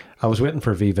 I was waiting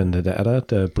for Viva Vendetta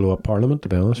to blow up Parliament, to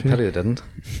be honest with Tell you. you they didn't.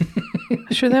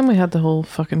 Sure, then we had the whole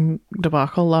fucking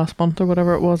debacle last month or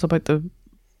whatever it was about the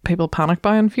people panic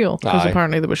buying fuel. Because Aye.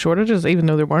 apparently there were shortages, even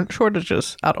though there weren't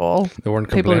shortages at all. They weren't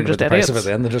People are complaining about just the price of it idiots.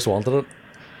 then. They just wanted it.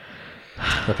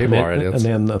 The people are idiots.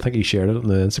 And then I think he shared it on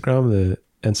the Instagram, the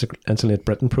Insulate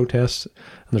Britain protests. And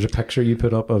there's a picture you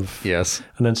put up of Yes.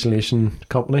 an insulation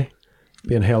company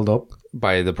being held up.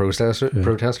 By the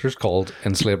protesters called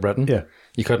Enslave Britain. Yeah.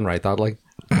 You couldn't write that, like.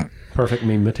 Perfect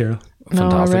meme material. No,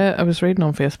 Fantastic. I was reading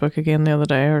on Facebook again the other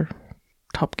day, or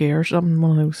Top Gear or something,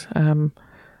 one of those.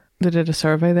 They did a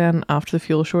survey then after the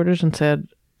fuel shortage and said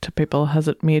to people, has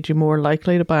it made you more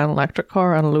likely to buy an electric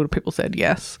car? And a load of people said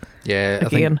yes. Yeah,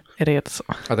 Again, idiots.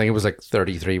 I think it was like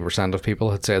 33% of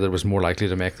people had said it was more likely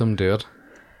to make them do it.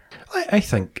 I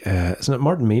think, isn't it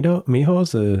Martin Miho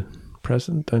is the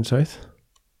president down south?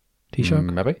 Taoiseach?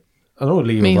 Maybe. I know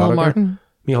Leo Micheál Varadkar. Martin.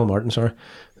 Micheál Martin, sorry.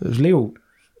 It was Leo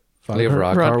Leo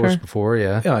Varadkar. Varadkar was Varadkar. before,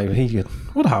 yeah. Yeah,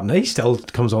 what happened? He still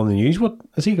comes on the news. What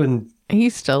is he going?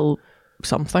 He's still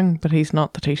something, but he's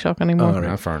not the Taoiseach anymore. Oh, right.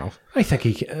 Yeah, fair enough. I think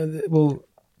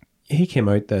he came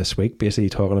out this week basically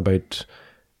talking about.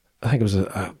 I think it was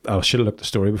I should have looked at the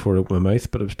story before I opened my mouth,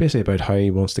 but it was basically about how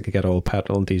he wants to get all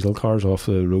petrol and diesel cars off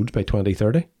the roads by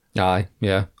 2030. Aye,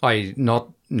 yeah.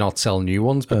 Not sell new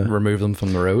ones, but remove them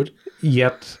from the road.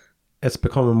 Yet it's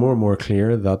becoming more and more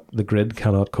clear that the grid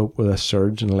cannot cope with a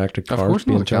surge in electric Of cars course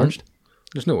not, being it can. charged.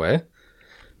 There's no way.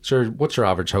 Sure, what's your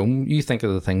average home? You think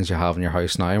of the things you have in your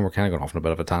house now, and we're kind of going off on a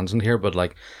bit of a tangent here, but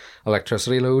like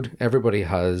electricity load, everybody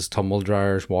has tumble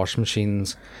dryers, washing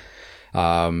machines,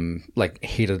 like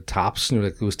heated taps,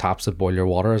 like those taps that boil your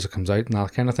water as it comes out and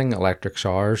that kind of thing, electric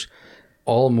showers,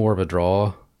 all more of a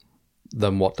draw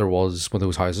than what there was when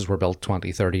those houses were built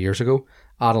 20, 30 years ago.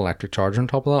 Add electric charger on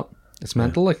top of that. It's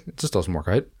mental, like, it just doesn't work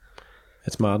out.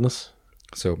 It's madness.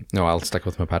 So, no, I'll stick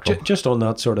with my petrol. Just on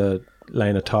that sort of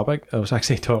line of topic, I was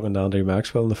actually talking to Andrew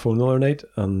Maxwell on the phone the other night,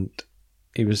 and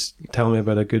he was telling me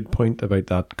about a good point about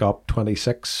that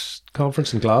COP26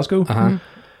 conference in Glasgow. Uh-huh.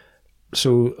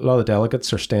 So a lot of the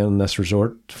delegates are staying in this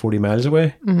resort 40 miles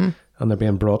away, and they're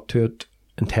being brought to it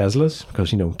in Teslas,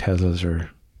 because, Teslas are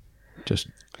just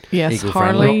Yes,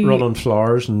 Eco-friendly. Harley. run on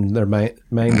flowers, and they're mine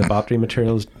the battery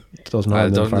materials doesn't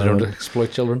harm the They don't environment.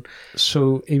 exploit children.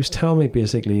 So he was telling me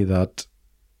basically that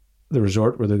the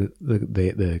resort where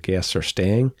the guests are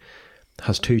staying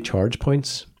has 2 charge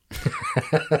points.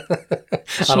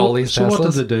 And all these so what did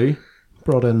Teslas. they do?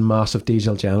 Brought in massive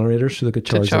diesel generators so they could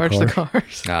To charge, charge the the car.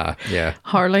 cars. Yeah.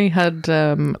 Harley had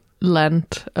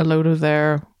lent a load of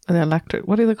their electric.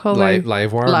 What do they call them?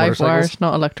 Live wire Live motorcycles. wires,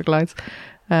 not electric lights.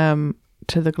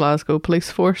 To the Glasgow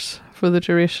Police Force for the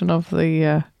duration of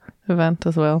the event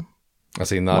as well. I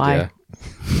seen that. Why?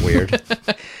 Yeah. Weird.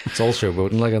 It's all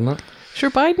showboating, like, isn't it? Sure,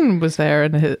 Biden was there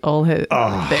and all his.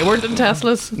 They weren't in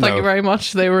Teslas. Thank No. you very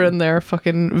much. They were in their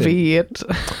fucking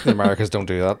V8. The Americans don't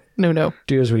do that. No.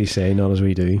 Do as we say, not as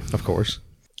we do. Of course.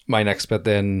 My next bit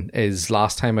then is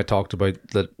last time I talked about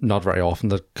that not very often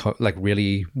that like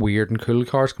really weird and cool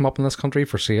cars come up in this country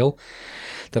for sale.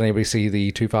 Did anybody see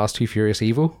the Too Fast, Too Furious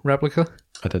Evo replica?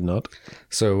 I did not.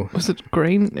 So Was it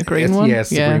green? A green it's, one? yeah, it's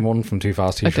the green one from Too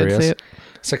Fast, Too I did Furious. see it.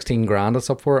 16 grand it's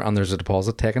up for, and there's a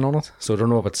deposit taken on it. So I don't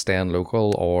know if it's staying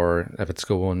local or if it's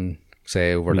going,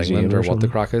 say, over to Museum England or or what the something.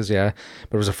 crack is, yeah.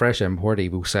 But it was a fresh import,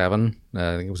 Evo 7.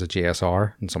 I think it was a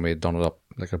GSR, and somebody had done it up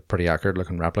like a pretty accurate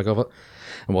looking replica of it.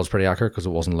 It was pretty accurate because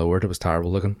it wasn't lowered. It was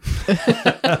terrible looking. Did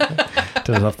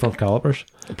it have front calipers?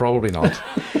 Probably not.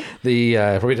 The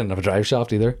probably didn't have a drive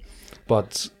shaft either.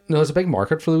 But no, there's a big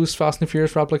market for those Fast and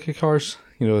Furious replica cars.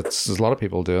 You know, there's a lot of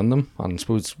people doing them, and I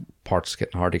suppose parts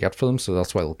getting hard to get for them, so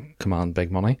that's why they'll command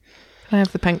big money. Can I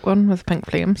have the pink one with pink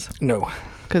flames? No,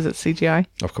 Because it's CGI.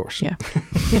 of course. Yeah.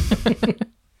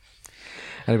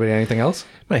 Anybody, anything else?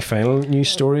 My final news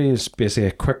story is basically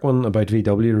a quick one about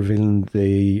VW revealing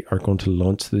they are going to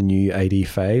launch the new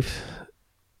ID5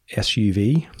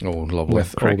 SUV Oh, lovely.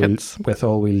 with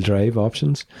all-wheel drive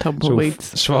options.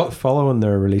 Tumbleweeds. So following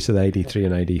their release of the ID3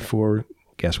 and ID4,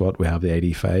 guess what? We have the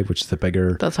ID5, which is the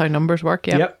bigger. That's how numbers work,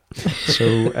 yeah. Yep.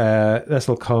 So this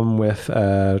will come with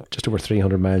just over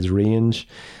 300 miles range,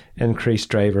 increased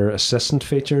driver assistant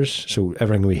features, so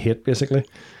everything we hate basically.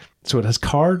 So it has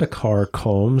car-to-car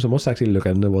comms. I must actually look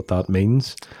into what that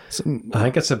means. I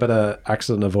think it's a bit of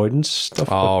accident avoidance stuff.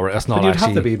 Oh, right, that's but not you'd actually.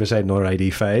 have to be beside another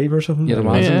ID5 or something. You'd I don't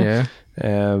know. imagine,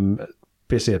 yeah.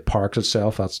 Basically, it parks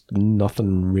itself. That's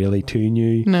nothing really too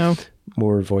new. No.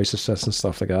 More voice assistant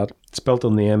stuff like that. It's built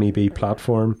on the MEB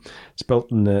platform. It's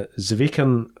built in the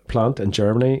Zweiken plant in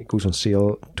Germany. It goes on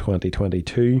sale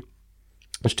 2022.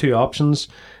 There's 2 options.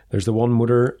 There's the 1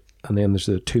 motor, and then there's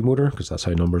the 2 motor, because that's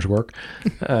how numbers work.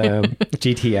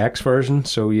 GTX version.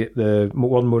 So the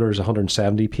 1 motor is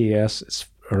 170 PS. It's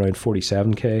around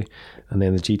 47k, and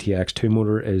then the GTX 2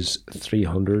 motor is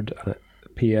 300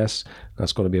 PS.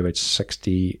 That's going to be about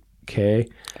 60k.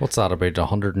 What's that about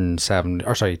 170,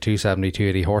 or sorry, 270,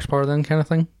 280 horsepower then kind of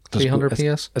thing? 300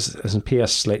 PS? Isn't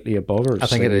PS slightly above or I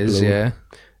think it slightly is, below?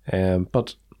 yeah.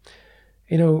 But,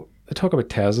 you know, they talk about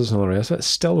Teslas and all the rest of it. It's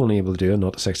still only able to do a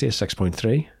 0 to 60 at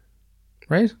 6.3.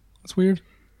 Right? That's weird.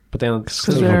 But then it's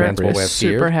Because still they're depends what way it's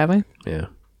super geared. heavy. Yeah.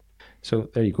 So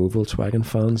there you go, Volkswagen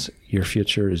fans. Your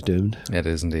future is doomed. It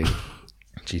is indeed.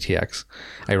 GTX.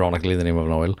 Ironically, the name of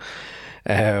an oil.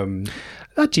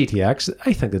 That GTX,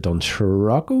 I think they've done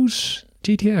Scirocco's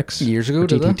GTX. Years ago, Or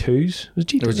did they? GT2s.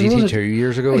 There was GT2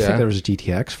 years ago, I yeah. think there was a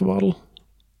GTX model.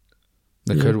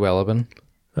 They could well have been.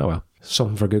 Oh well.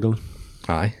 Something for Google.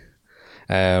 Aye.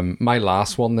 My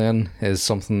last one then is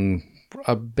something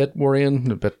a bit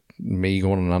worrying, a bit me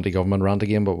going on an anti-government rant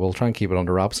again, but we'll try and keep it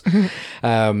under wraps.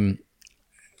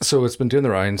 So it's been doing the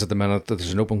rounds at the minute that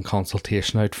there's an open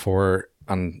consultation out for,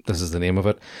 and this is the name of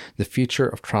it, the Future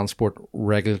of Transport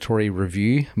Regulatory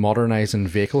Review, Modernising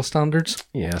Vehicle Standards.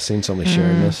 Yeah, I've seen somebody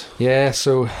sharing this. Yeah,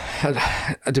 so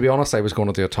to be honest, I was going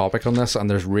to do a topic on this, and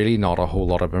there's really not a whole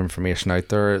lot of information out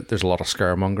there. There's a lot of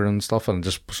scaremongering and stuff, and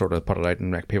just sort of put it out and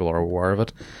make people are aware of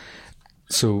it.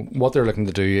 So what they're looking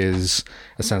to do is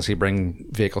essentially bring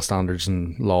vehicle standards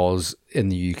and laws in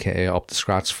the UK up to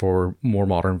scratch for more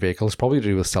modern vehicles, probably to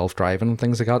do with self-driving and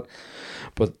things like that.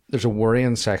 But there's a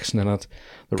worrying section in it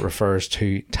that refers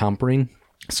to tampering.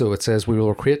 So it says, we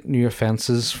will create new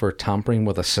offences for tampering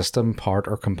with a system, part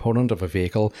or component of a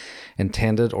vehicle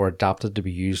intended or adapted to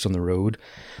be used on the road.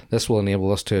 This will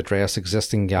enable us to address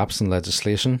existing gaps in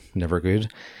legislation, never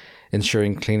good,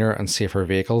 ensuring cleaner and safer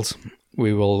vehicles.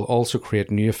 We will also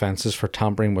create new offences for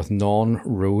tampering with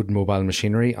non-road mobile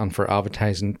machinery and for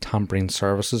advertising tampering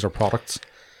services or products.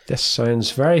 This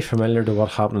sounds very familiar to what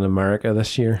happened in America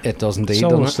this year. It does indeed, It's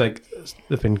doesn't almost it? like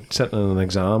they've been sitting in an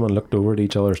exam and looked over at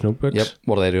each other's notebooks. Yep,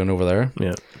 what are they doing over there?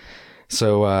 Yeah.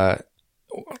 So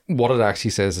what it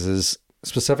actually says is,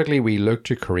 specifically, we look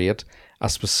to create a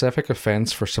specific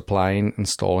offence for supplying,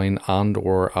 installing and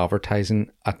or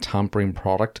advertising a tampering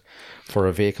product for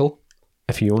a vehicle.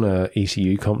 If you own a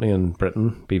ECU company in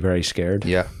Britain, be very scared.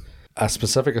 Yeah. A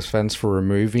specific offence for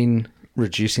removing,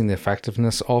 reducing the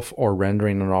effectiveness of or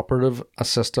rendering inoperative a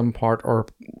system, part or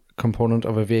component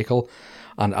of a vehicle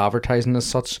and advertising as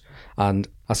such, and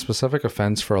a specific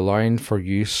offence for allowing for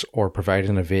use or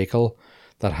providing a vehicle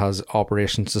that has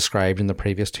operations described in the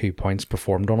previous 2 points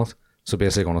performed on it. So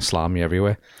basically going to slam you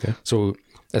everywhere. Yeah. So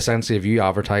essentially if you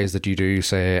advertise that you do,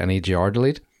 say, an EGR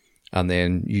delete, and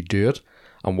then you do it,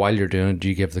 and while you're doing it,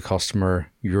 you give the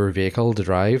customer your vehicle to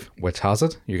drive, which has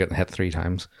it, you're getting hit 3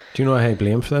 times. Do you know how I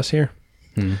blame for this here?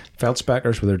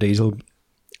 Feltspeckers with their diesel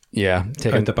Yeah,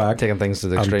 out the back taking things to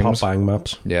the and extremes. pop bang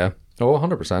maps. Yeah. Oh,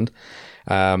 100%.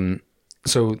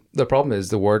 So the problem is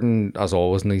the wording, as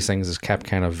always in these things, is kept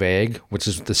kind of vague, which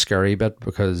is the scary bit,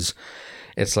 because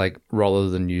it's like, rather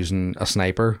than using a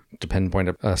sniper to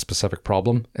pinpoint a specific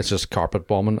problem, it's just carpet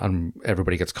bombing and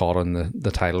everybody gets caught on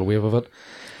the tidal wave of it.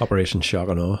 Operation Shock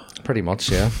and Awe. Pretty much,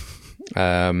 yeah.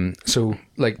 So,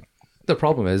 like, the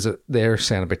problem is that they're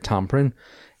saying about tampering.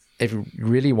 If you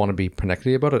really want to be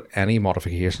pernickety about it, any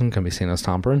modification can be seen as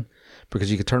tampering, because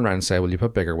you could turn around and say, well, you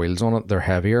put bigger wheels on it, they're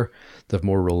heavier, they've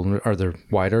more rolling, or they're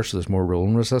wider, so there's more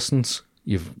rolling resistance.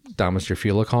 You've damaged your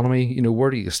fuel economy. You know, where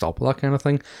do you stop that kind of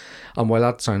thing? And while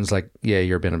that sounds like, yeah,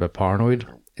 you're being a bit paranoid,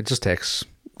 it just takes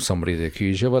somebody to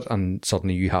accuse you of it, and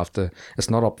suddenly you have to, it's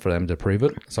not up for them to prove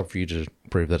it, it's up for you to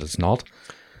prove that it's not.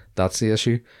 That's the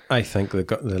issue. I think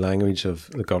the language of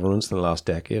the governments in the last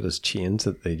decade has changed,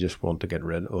 that they just want to get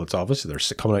rid of. Well, it's obvious they're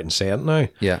coming out and saying it now.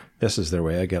 Yeah. This is their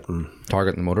way of getting...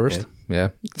 Targeting the motorist.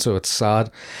 Yeah. So it's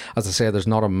sad. As I say, there's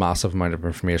not a massive amount of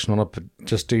information on it, but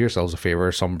just do yourselves a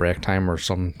favour, some break time or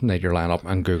some night you're lying up,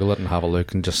 and Google it and have a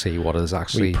look and just see what is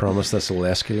actually... We promise this will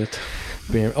escalate.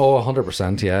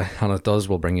 100%, yeah. And it does.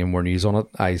 We'll bring you more news on it.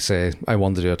 I say I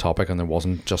wanted to do a topic and there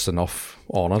wasn't just enough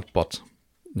on it, but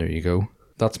there you go.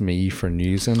 That's me for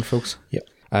news then, folks. Yep.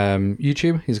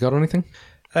 YouTube, he's got anything?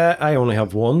 I only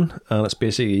have one, and it's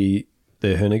basically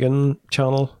the Hoonigan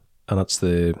channel, and it's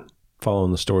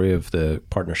following the story of the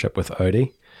partnership with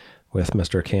Audi, with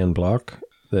Mr. Ken Block.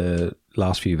 The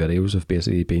last few videos have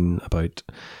basically been about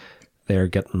they're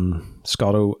getting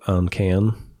Scotto and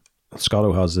Ken.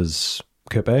 Scotto has his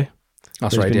coupe.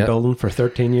 That's He's right, been yeah. building for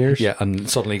 13 years. Yeah, and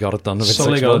suddenly got it done.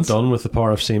 Suddenly got it done with the power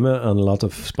of SEMA and a lot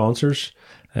of sponsors.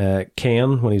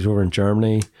 Ken, when he's over in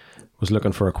Germany, was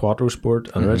looking for a Quattro Sport.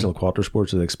 An original Quattro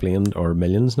Sports, as explained, are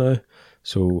millions now.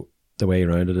 So the way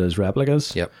around it is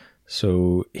replicas. Yep.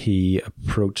 So he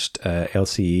approached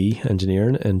LCE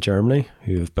Engineering in Germany,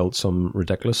 who have built some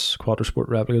ridiculous Quattro Sport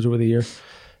replicas over the year.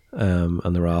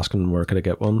 And they were asking where could I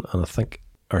get one. And I think,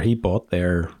 or he bought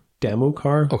their demo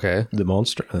car. Okay. The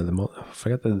Monster. I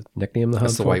forget the nickname they had.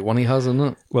 That's the white one he has, isn't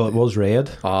it? Well, it was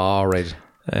red. Ah, right.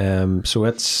 So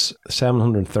it's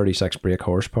 736 brake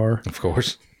horsepower. Of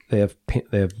course. They have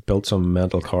built some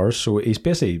mental cars. So he's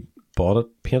basically bought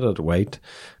it, painted it white,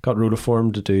 got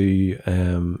Rotiform to do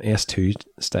S2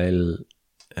 style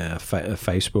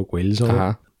 5-spoke wheels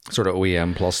on it. Sort of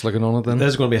OEM plus looking on it then.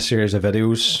 There's going to be a series of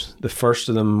videos. The first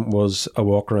of them was a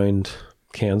walk around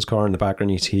Ken's car. In the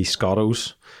background you see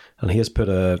Scotto's, and he has put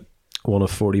a 1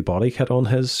 of 40 body kit on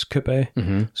his coupe.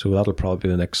 Mm-hmm. So that'll probably be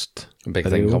the next big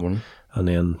video. thing coming. And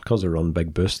then, because they run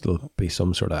Big Boost, there'll be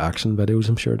some sort of action videos,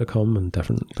 I'm sure, to come, and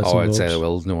different bits and I'd bobs. say they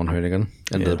will. No one Hoonigan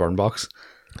into the burn box.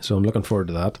 So I'm looking forward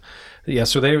to that. Yeah,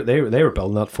 so they were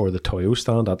building that for the Toyo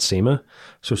stand at SEMA.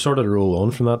 So sort of to roll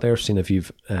on from that there, seeing if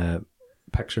you've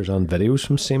pictures and videos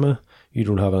from SEMA. You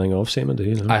don't have anything of SEMA, do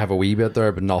you? No? I have a wee bit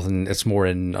there, but nothing. It's more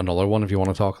in another one if you want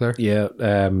to talk there. Yeah,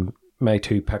 my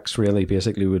 2 picks really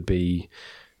basically would be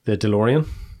the DeLorean.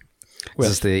 Is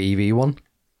this the EV one?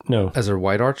 No. Is there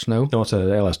White Arch? No, it's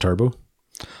a LS Turbo.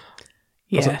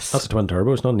 Yes. That's a twin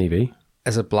turbo. It's not an EV.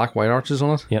 Is it black White Arches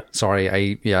on it? Yeah. Sorry,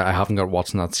 I haven't got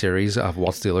watching that series. I've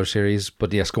watched the other series,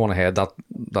 but yes, go on ahead.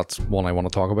 That's one I want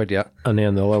to talk about. Yeah. And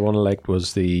then the other one I liked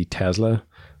was the Tesla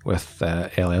with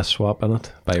LS swap in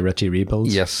it by Richie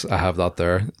Rebuilds. Yes, I have that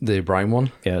there. The brown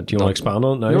one. Yeah. Do you want to expand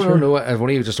on it now? No. I've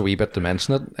only just a wee bit to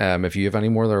mention it. If you have any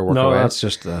more there, work no, away. that's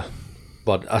just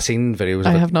But I've seen videos.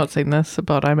 I have not seen this,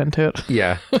 but I'm into it.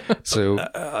 Yeah. So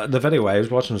the video I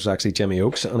was watching was actually Jimmy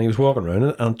Oakes, and he was walking around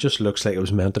it, and it just looks like it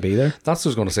was meant to be there. that's what I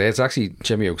was going to say. It's actually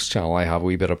Jimmy Oakes' channel. I have a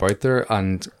wee bit about there,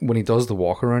 and when he does the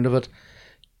walk around of it,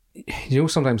 you know,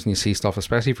 sometimes when you see stuff,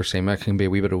 especially for SEMA, it can be a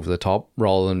wee bit over the top,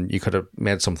 rather than you could have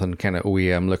made something kind of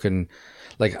OEM looking.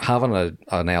 Like having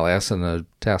an LS and a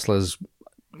Tesla is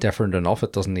different enough.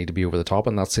 It doesn't need to be over the top,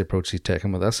 and that's the approach he's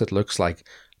taken with this. It looks like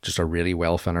just a really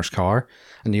well finished car,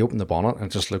 and you open the bonnet and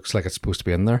it just looks like it's supposed to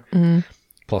be in there.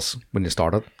 Plus, when you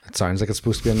start it, it sounds like it's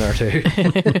supposed to be in there too.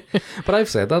 But I've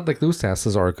said that, like, those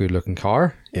Teslas are a good looking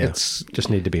car. Yeah. It's just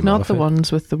need to be Not modified. the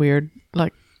ones with the weird,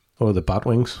 like, Oh, the bat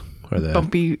wings or the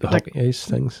bumpy, the like, hockey ice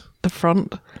things. the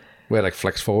front. where it, like,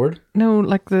 flicks forward. No,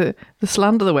 like the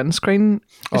slant of the windscreen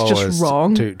is just it's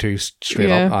wrong. Too straight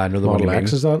Yeah. up. I know the one you Model mean.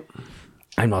 X is that?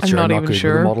 I'm not I'm sure. not I'm not even good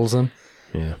sure. with the models in.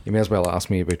 Yeah. You may as well ask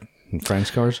me about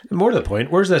French cars. More to the point,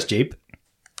 where's this Jeep?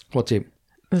 What Jeep?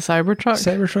 The Cybertruck.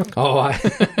 Cybertruck. Oh,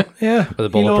 Yeah. with the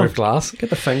bulletproof glass. Get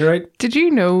the finger out. Did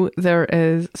you know there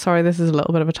is, sorry, this is a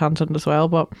little bit of a tangent as well,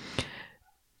 but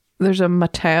there's a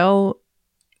Mattel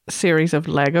series of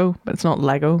Lego, but it's not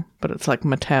Lego, but it's like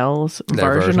Mattel's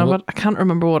Their version of it. I can't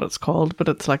remember what it's called, but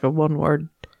it's like a one word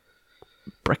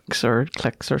bricks or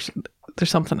clicks or there's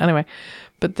something. Anyway,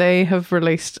 but they have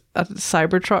released a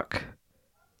Cybertruck,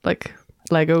 like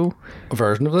Lego A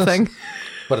version of this. thing,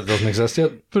 But it doesn't exist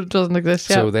yet. but it doesn't exist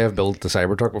yet. So they have built the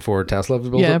Cybertruck before Tesla have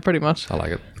built Yeah, it. pretty much. I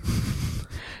like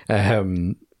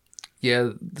it. Yeah,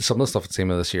 some of the stuff at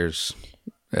SEMA this year's,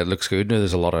 it looks good. Now,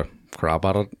 there's a lot of crap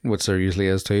at it, which there usually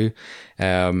is too.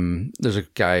 There's a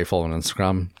guy following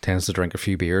Instagram, tends to drink a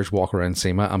few beers, walk around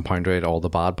SEMA and point out all the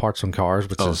bad parts on cars,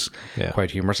 which is yeah.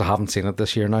 quite humorous. I haven't seen it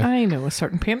this year now. I know a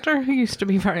certain painter who used to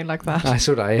be very like that.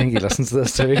 So do I think he listens to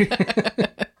this too.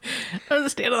 There's the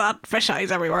state of that, fish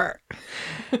eyes everywhere.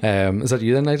 Is that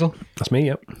you then, Nigel? That's me,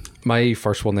 yep. My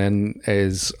first one then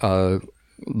is a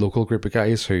local group of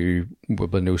guys who will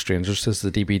be no strangers to this,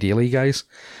 the DB Daily guys.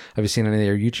 Have you seen any of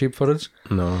their YouTube footage?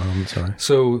 No, I'm sorry.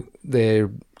 So they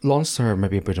launched there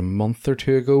maybe about a month or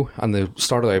two ago, and they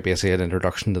started out basically an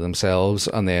introduction to themselves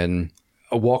and then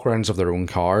a walk-arounds of their own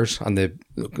cars, and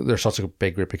they're such a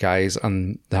big group of guys,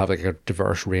 and they have like a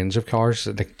diverse range of cars,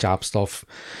 like Jap stuff,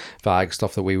 VAG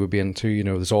stuff that we would be into. You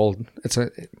know,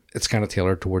 it's kind of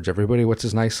tailored towards everybody, which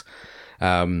is nice.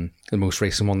 The most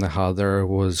recent one they had there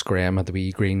was Graham had the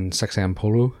wee green 6M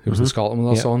Polo. He was in Scotland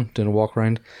with us on doing a walk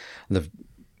around, and they've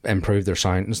improved their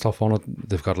sound and stuff on it.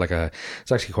 They've got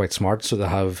it's actually quite smart. So they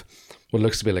have what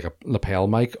looks to be like a lapel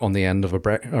mic on the end of a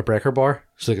breaker bar,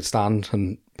 so they could stand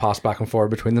and pass back and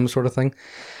forth between them, sort of thing.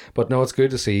 But no, it's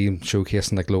good to see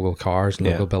showcasing like local cars and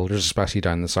local builders, especially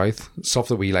down the south. Stuff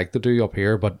that we like to do up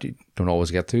here, but you don't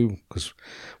always get to because,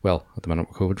 well, at the minute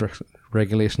with COVID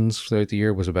regulations throughout the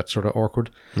year was a bit sort of awkward.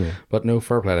 Yeah. But no,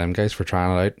 fair play to them guys for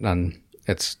trying it out, and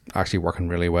it's actually working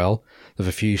really well. They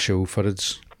have a few show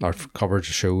footage or coverage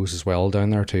of shows as well down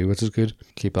there too, which is good.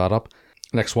 Keep that up.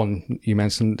 Next one you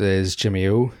mentioned is Jimmy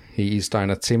O. He's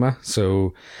down at SEMA,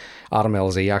 so Adam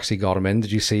LZ actually got him in.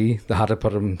 Did you see they had to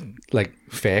put him like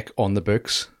fake on the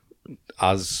books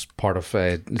as part of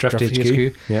Drift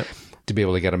HQ Yeah. to be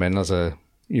able to get him in as a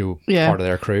part of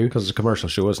their crew? Because it's a commercial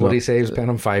show, isn't What it? did he say? He was paying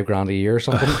him $5,000 a year or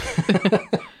something.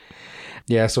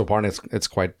 Yeah, so apparently it's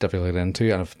quite difficult to get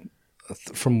into. And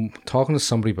from talking to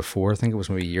somebody before, I think it was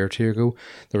maybe a year or two ago,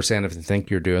 they were saying if they think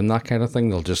you're doing that kind of thing,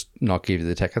 they'll just not give you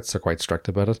the tickets. They're quite strict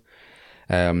about it.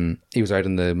 He was out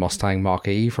in the Mustang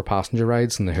Mach-E for passenger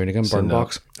rides in the Hoonigan burn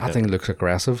box. That thing looks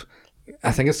aggressive.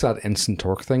 I think it's that instant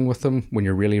torque thing with them. When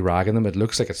you're really ragging them, it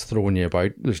looks like it's throwing you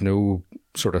about. There's no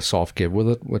sort of soft give with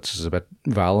it, which is a bit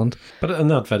violent. But in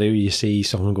that video, you see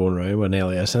someone going around with an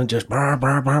LS and it just burp,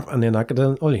 burp, burp, and then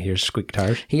all you hear is squeak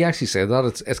tires. He actually said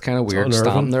that. It's kind of weird unnerving.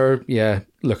 standing there,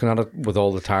 looking at it with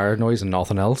all the tire noise and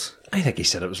nothing else. I think he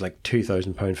said it was like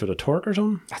 2,000 pound foot of torque or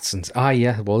something.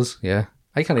 Yeah, it was. Yeah,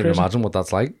 I can't even imagine what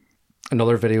that's like.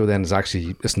 Another video then is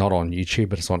actually, it's not on YouTube,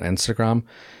 but it's on Instagram.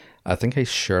 I think I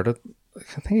shared it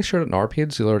in our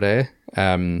page the other day.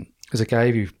 There's a guy,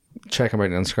 if you check him out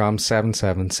on Instagram,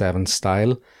 777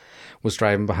 Style, was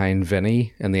driving behind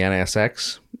Vinny in the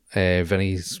NSX.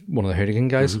 Vinny's one of the Hoonigan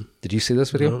guys. Did you see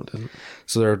this video? No, I didn't.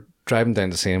 So they're driving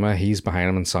down to SEMA. He's behind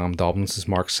him in Sam Dobbins'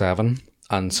 Mark 7.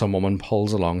 And some woman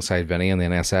pulls alongside Vinny in the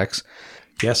NSX.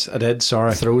 Yes, I did.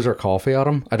 Sorry. Throws her coffee at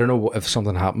him. I don't know if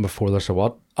something happened before this or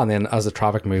what. And then as the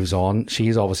traffic moves on,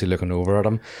 she's obviously looking over at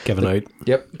him. Giving out.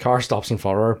 Yep, car stops in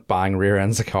front of her, bang, rear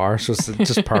ends the car. So it's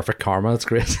just perfect karma. It's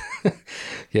great.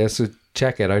 Yeah, so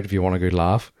check it out if you want a good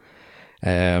laugh.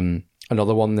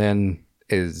 Another one then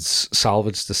is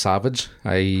Salvage the Savage.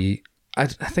 I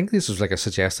think this was like a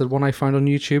suggested one I found on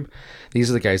YouTube. These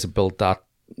are the guys that built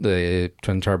the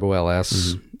twin turbo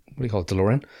LS. What do you call it,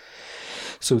 DeLorean?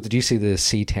 So did you see the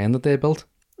C10 that they built?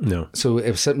 No. So it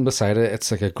was sitting beside it.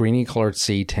 It's like a greeny coloured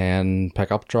C10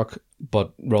 pickup truck,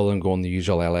 but rather than going the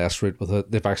usual LS route with it,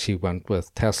 they've actually went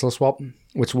with Tesla swap,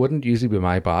 which wouldn't usually be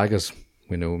my bag, as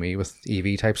we know me with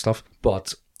EV type stuff.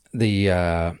 But they've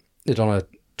done a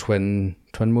twin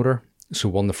motor. So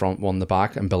one the front, one the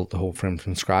back, and built the whole frame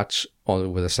from scratch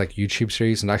with this like YouTube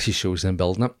series, and actually shows them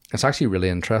building it. It's actually really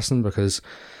interesting because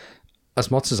as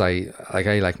much as I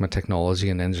like my technology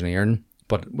and engineering,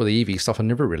 but with the EV stuff, I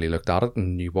never really looked at it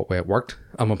and knew what way it worked.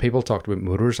 And when people talked about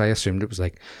motors, I assumed it was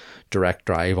like direct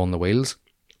drive on the wheels.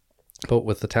 But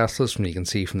with the Teslas, from you can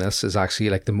see from this, is actually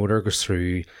like the motor goes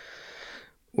through,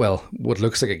 well, what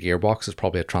looks like a gearbox is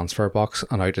probably a transfer box,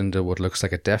 and out into what looks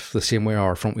like a diff, the same way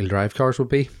our front wheel drive cars would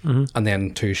be. And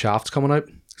then 2 shafts coming out.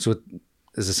 So it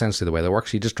is essentially the way that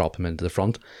works. You just drop them into the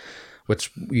front,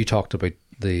 which you talked about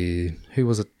who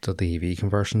was it, the EV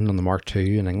conversion on the Mark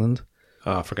II in England?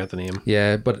 I forget the name.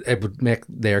 Yeah, but it would make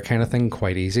their kind of thing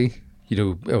quite easy. A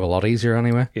lot easier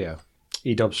anyway. Yeah.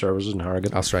 EDub services in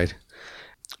Harrogate. That's right.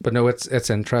 But no, it's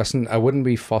interesting. I wouldn't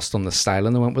be fussed on the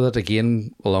styling that went with it.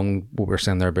 Again, along what we were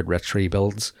saying there about rich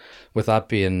rebuilds, with that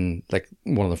being like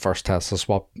one of the first Tesla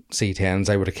swap C10s,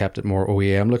 I would have kept it more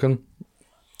OEM looking.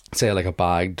 Say like a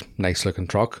bagged, nice looking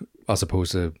truck, as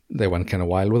opposed to they went kind of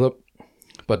wild with it.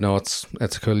 But no, it's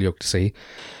a cool yoke to see.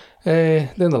 Then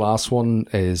the last one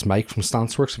is Mike from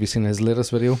Stanceworks. Have you seen his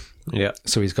latest video? Yeah.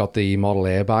 So he's got the Model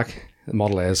A back. The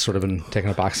Model A has sort of been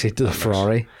taking a backseat to the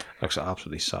Ferrari. Looks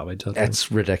absolutely savage.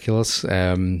 It's ridiculous.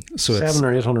 So 700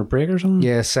 or 800 brake or something?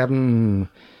 Yeah,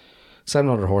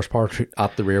 700 horsepower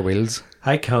at the rear wheels.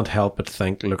 I can't help but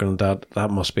think, looking at that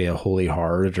must be a holy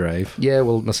horror to drive. Yeah,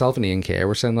 well, myself and Ian Kay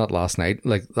were saying that last night.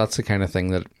 Like, that's the kind of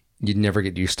thing that you'd never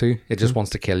get used to. It just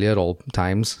wants to kill you at all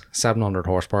times. 700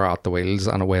 horsepower at the wheels,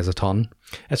 and it weighs a ton.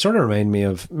 It sort of reminded me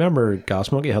of, remember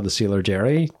Gas Monkey had the Sailor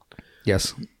Jerry?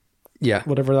 Yes. Yeah.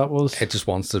 Whatever that was. It just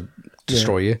wants to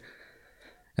destroy you.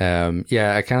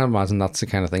 Yeah, I can't imagine that's the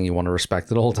kind of thing you want to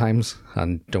respect at all times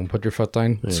and don't put your foot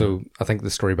down. Yeah. So I think the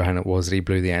story behind it was that he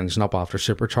blew the engine up after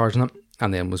supercharging it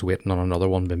and then was waiting on another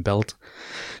one being built,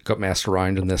 got messed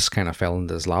around, and this kind of fell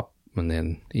into his lap, and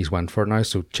then he's went for it now.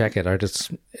 So check it out. It's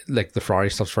like the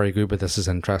Ferrari stuff's very good, but this is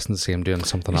interesting to see him doing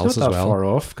something else as well. He's not that far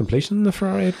off completion in the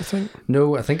Ferrari, I think.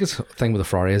 No, I think his thing with the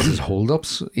Ferrari is his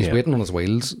hold-ups. He's waiting on his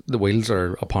wheels. The wheels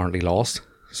are apparently lost.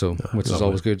 So, which is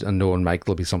always good, and knowing Mike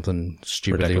there'll be something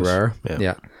stupidly rare.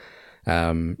 Yeah.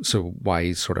 So why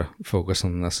he's sort of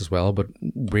focusing on this as well, but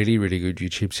really, really good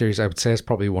YouTube series. I would say it's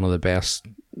probably one of the best,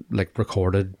 like,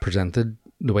 recorded, presented,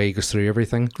 the way he goes through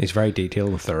everything. He's very detailed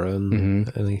and thorough. And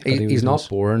he's not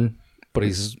boring, but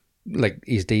he's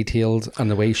detailed, and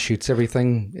the way he shoots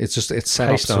everything, it's set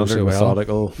high up standard, so well.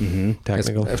 Methodical,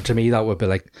 technical. To me, that would be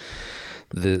like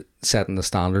the setting the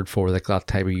standard for like that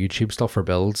type of YouTube stuff for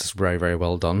builds. Is very, very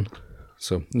well done.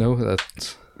 So no,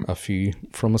 that's a few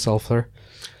from myself there.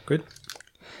 Good.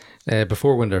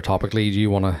 Before we enter topically, do you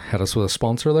want to hit us with a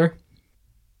sponsor there?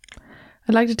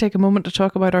 I'd like to take a moment to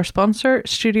talk about our sponsor,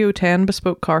 Studio 10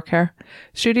 Bespoke Car Care.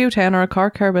 Studio 10 are a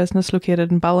car care business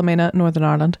located in Ballymena, Northern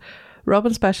Ireland.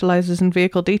 Robin specialises in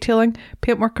vehicle detailing,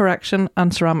 paintwork correction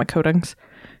and ceramic coatings.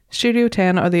 Studio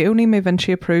 10 are the only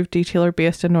Mavinci approved detailer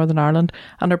based in Northern Ireland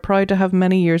and are proud to have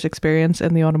many years' experience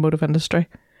in the automotive industry.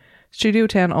 Studio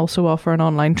 10 also offer an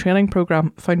online training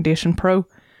programme, Foundation Pro.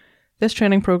 This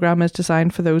training programme is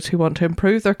designed for those who want to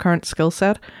improve their current skill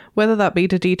set, whether that be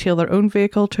to detail their own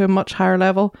vehicle to a much higher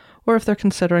level, or if they're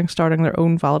considering starting their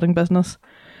own valeting business.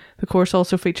 The course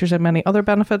also features many other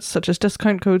benefits, such as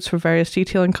discount codes for various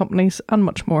detailing companies and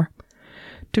much more.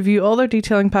 To view all their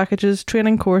detailing packages,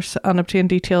 training course, and obtain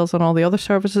details on all the other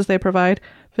services they provide,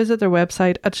 visit their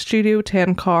website at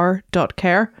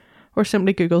studio10car.care or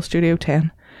simply Google Studio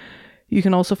 10. You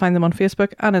can also find them on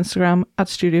Facebook and Instagram at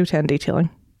Studio 10 Detailing.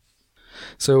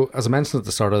 So, as I mentioned at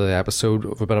the start of the episode, we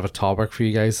have a bit of a topic for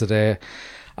you guys today.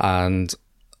 And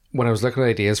when I was looking at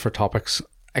ideas for topics,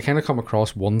 I kind of come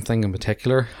across one thing in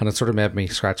particular, and it sort of made me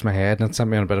scratch my head, and it sent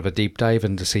me on a bit of a deep dive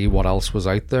into see what else was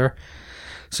out there.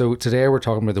 So today we're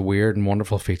talking about the weird and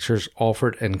wonderful features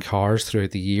offered in cars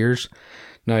throughout the years.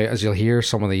 Now, as you'll hear,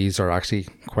 some of these are actually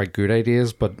quite good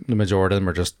ideas, but the majority of them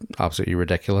are just absolutely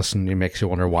ridiculous, and it makes you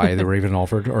wonder why they were even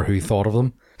offered or who thought of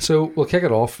them. So we'll kick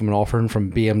it off from an offering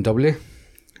from BMW.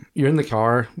 You're in the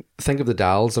car, think of the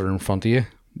dials that are in front of you.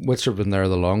 Which have been there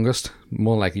the longest?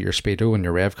 More like your speedo and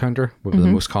your rev counter would be the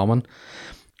most common.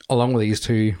 Along with these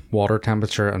two, water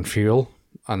temperature and fuel.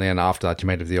 And then after that, you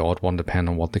might have the odd one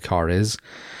depending on what the car is.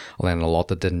 And then a lot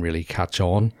that didn't really catch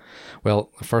on.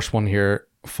 Well, the first one here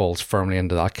falls firmly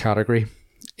into that category.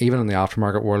 Even in the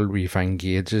aftermarket world where you find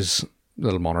gauges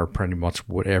that'll monitor pretty much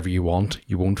whatever you want,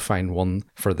 you won't find one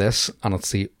for this, and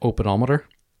it's the openometer.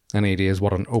 Any ideas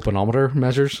what an openometer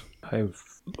measures? How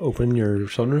open your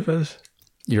sunroof is?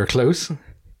 You're close.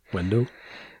 Window.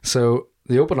 So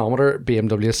The Openometer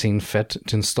BMW has seen fit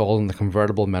to install in the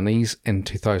convertible Minis in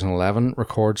 2011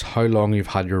 records how long you've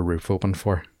had your roof open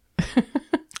for.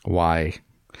 Why?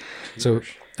 So,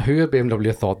 who at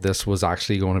BMW thought this was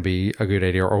actually going to be a good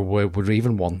idea, or would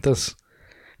even want this?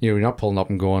 You're not pulling up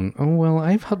and going, oh, well,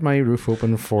 I've had my roof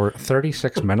open for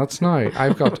 36 minutes now.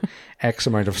 I've got X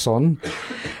amount of sun.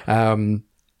 When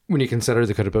you consider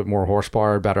they could have put more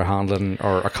horsepower, better handling,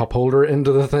 or a cup holder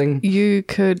into the thing. You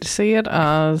could see it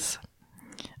as...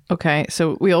 Okay,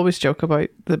 so we always joke about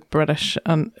the British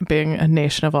and being a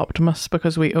nation of optimists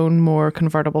because we own more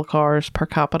convertible cars per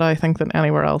capita, I think, than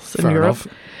anywhere else in Fair Europe. enough.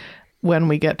 When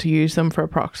we get to use them for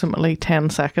approximately 10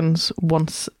 seconds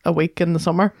once a week in the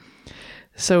summer.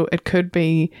 So it could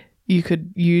be you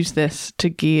could use this to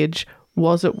gauge,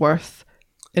 was it worth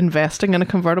investing in a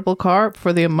convertible car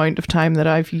for the amount of time that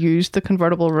I've used the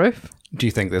convertible roof? Do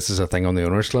you think this is a thing on the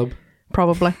Owners Club?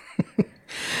 Probably.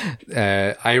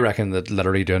 I reckon that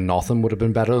literally doing nothing would have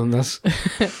been better than this.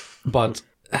 But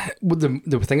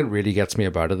the thing that really gets me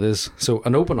about it is, so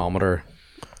an Openometer,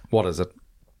 what is it?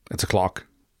 It's a clock.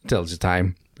 It tells you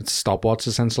time. It's a stopwatch,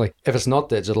 essentially. If it's not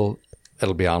digital,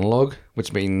 it'll be analog,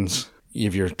 which means you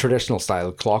have your traditional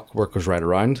style clock where it goes right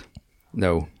around.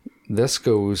 No, this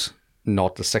goes 0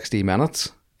 to 60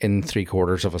 minutes in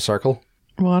 3/4 of a circle.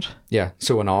 What? Yeah,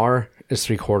 so an hour is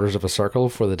 3/4 of a circle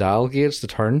for the dial gauge to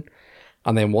turn.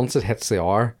 And then once it hits the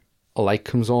hour, a light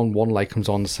comes on. One light comes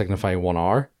on to signify 1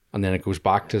 hour. And then it goes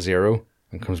back to 0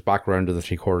 and comes back around to the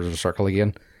 3/4 of a circle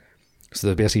again. So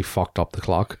they basically fucked up the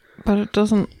clock. But it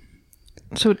doesn't...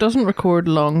 So it doesn't record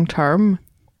long term.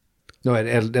 No,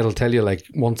 it'll tell you, like,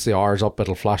 once the hour's up,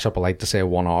 it'll flash up a light to say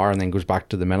 1 hour and then goes back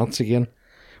to the minutes again.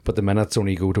 But the minutes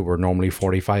only go to where normally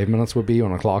 45 minutes would be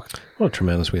on a clock. What a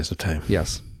tremendous waste of time.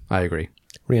 Yes, I agree.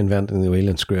 Reinventing the wheel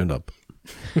and screwing up.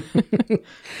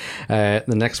 The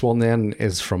next one then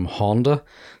is from Honda.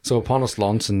 So upon its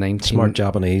launch in 19... Smart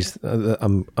Japanese.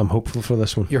 I'm hopeful for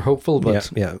this one. You're hopeful,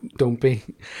 but yeah. don't be.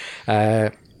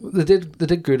 They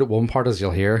did good at one part, as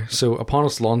you'll hear. So upon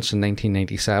its launch in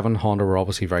 1997, Honda were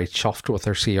obviously very chuffed with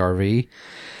their CR-V.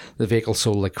 The vehicle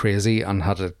sold like crazy and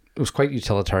it was quite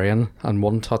utilitarian. And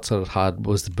one touch that it had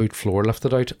was the boot floor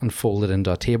lifted out and folded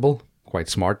into a table. Quite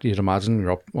smart, you'd imagine.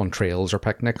 You're up on trails or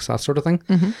picnics, that sort of thing.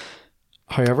 Mm-hmm.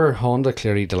 However, Honda,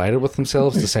 clearly delighted with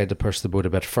themselves, decided to push the boat a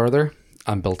bit further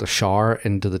and built a shower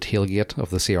into the tailgate of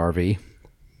the CR-V.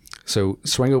 So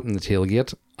swing open the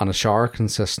tailgate, and a shower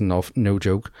consisting of, no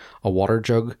joke, a water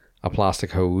jug, a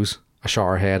plastic hose, a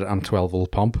shower head, and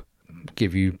 12-volt pump.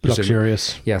 Give you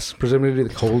luxurious. Yes, presumably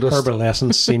the coldest. Herbal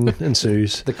essence scene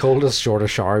ensues. The coldest,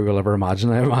 shortest shower you'll ever imagine.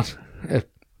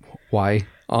 Why?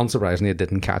 Unsurprisingly, it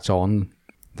didn't catch on.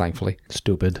 Thankfully,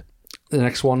 stupid. The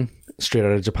next one, straight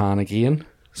out of Japan again.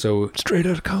 So straight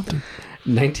out of Compton.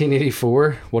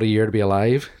 1984. What a year to be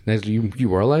alive. Now, you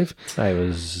were alive. I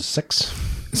was 6.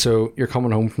 So you're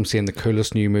coming home from seeing the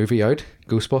coolest new movie out,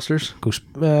 Ghostbusters.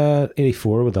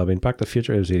 84 would that have been? Back to the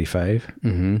Future. It was 85.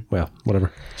 Mm-hmm. Well,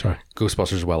 whatever. Sorry.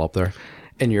 Ghostbusters is well up there.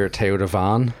 In your Toyota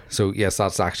van. So yes,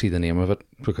 that's actually the name of it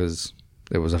because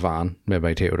it was a van made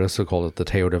by Toyota, so called it the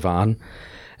Toyota van.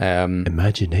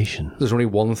 Imagination. There's only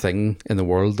one thing in the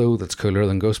world though that's cooler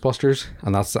than Ghostbusters,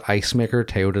 and that's the ice maker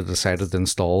Toyota decided to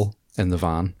install in the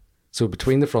van. So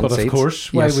between the front seats, but of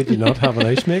course, why would you not have an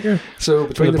ice maker? So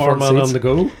between the barman front seats, on the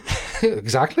go,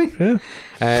 exactly.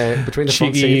 Yeah. Between the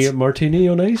front cheeky seats, martini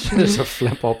on ice. There's a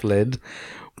flip-up lid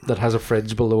that has a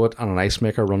fridge below it and an ice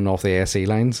maker running off the SE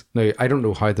lines. Now I don't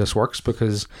know how this works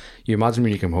because you imagine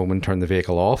when you come home and turn the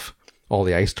vehicle off, all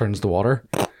the ice turns to water.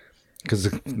 Because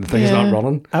the thing's not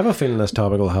running. I have a feeling this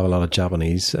topic will have a lot of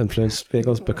Japanese influenced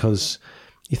vehicles because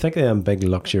you think of them big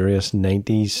luxurious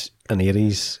 90s and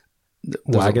 80s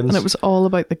wagons. And it was all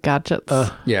about the gadgets.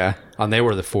 Yeah, and they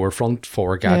were the forefront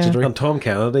for gadgetry. And Tom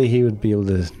Kennedy, he would be able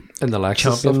to in the Lexus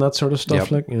champion stuff. that sort of stuff.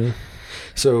 Yep.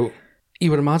 So you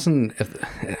would imagine,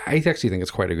 I actually think it's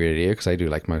quite a great idea because I do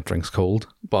like my drinks cold,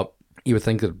 but you would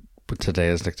think that with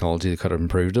today's technology they could have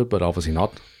improved it, but obviously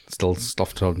not. Still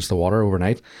stuff turns to water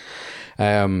overnight.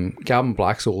 Gavin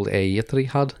Black's old A8 that he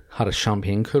had a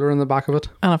champagne cooler in the back of it.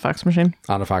 And a fax machine.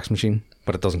 And a fax machine,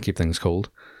 but it doesn't keep things cold.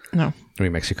 No. It only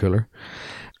makes you cooler.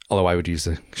 Although I would use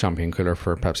the champagne cooler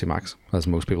for Pepsi Max, as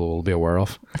most people will be aware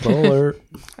of.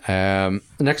 The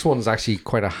next one is actually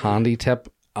quite a handy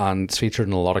tip, and it's featured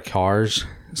in a lot of cars.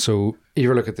 So if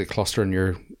you look at the cluster in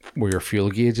where your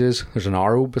fuel gauge is, there's an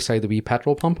arrow beside the wee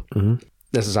petrol pump. Mm-hmm.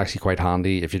 This is actually quite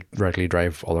handy if you regularly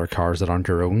drive other cars that aren't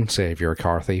your own. Say if you're a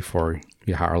car thief or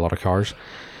you hire a lot of cars.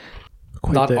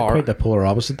 Quite the polar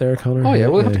opposite there, Connor. Oh yeah,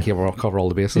 we'll have to cover all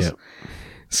the bases. Yeah.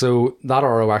 So that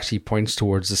arrow actually points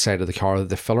towards the side of the car that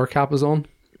the filler cap is on.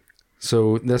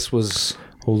 So this was...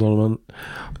 Hold on a minute.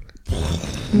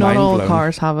 Not Mind all blown.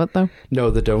 cars have it though.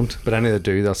 No, they don't, but any that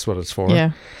do, that's what it's for.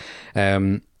 Yeah.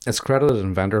 Its credited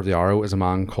inventor of the Arrow is a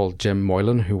man called Jim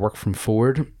Moylan, who worked from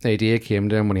Ford. The idea came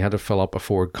to him when he had to fill up a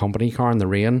Ford company car in the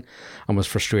rain and was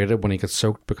frustrated when he got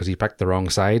soaked because he picked the wrong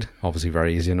side. Obviously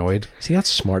very easy annoyed. See, that's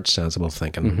smart, sensible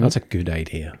thinking. That's a good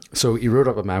idea. So he wrote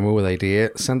up a memo with the idea,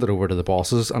 sent it over to the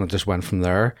bosses, and it just went from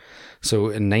there.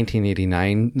 So in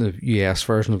 1989, the US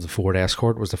version of the Ford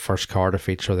Escort was the first car to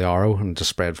feature the Arrow, and it just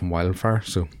spread from wildfire.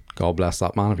 So God bless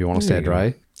that man if you want to stay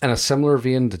dry. In a similar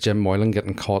vein to Jim Moylan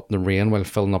getting caught in the rain while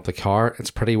filling up the car, it's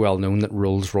pretty well known that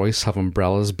Rolls-Royce have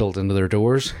umbrellas built into their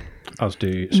doors. As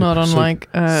do Not unlike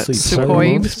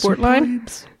Superb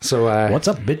Sportline. So what's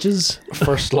up, bitches?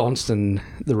 first launched in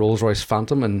the Rolls-Royce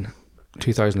Phantom in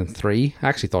 2003. I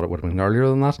actually thought it would have been earlier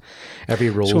than that.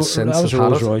 Every Rolls So since that was has had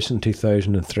Rolls it. Royce in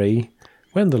 2003.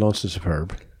 When did they launch the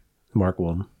Superb? Mark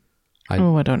 1.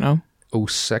 Oh, I don't know.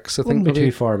 06, I think. Wouldn't be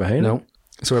maybe. too far behind. No.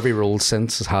 So every Rolls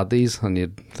since has had these, and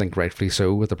you'd think rightfully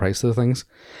so with the price of the things.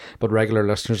 But regular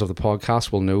listeners of the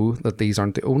podcast will know that these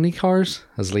aren't the only cars,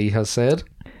 as Lee has said.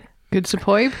 Good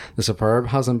Superb. The Superb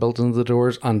has them built into the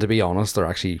doors, and to be honest, they're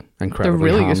actually incredibly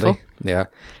really handy. useful. Yeah.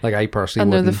 Like I personally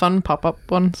And they're wouldn't... the fun pop-up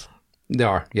ones. They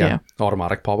are, yeah. Yeah.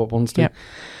 Automatic pop-up ones too. Yeah.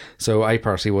 So I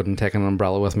personally wouldn't take an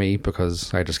umbrella with me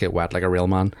because I just get wet like a real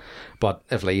man. But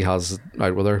if Lee has it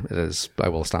out with her, I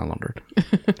will stand under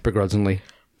it. Begrudgingly.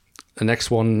 The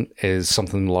next one is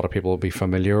something a lot of people will be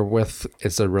familiar with.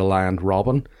 It's the Reliant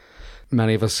Robin.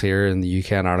 Many of us here in the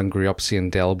UK and Ireland grew up seeing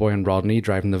Del Boy and Rodney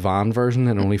driving the van version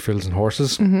in Only Fools and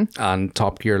Horses. And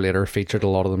Top Gear later featured a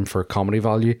lot of them for comedy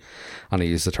value. And I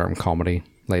use the term comedy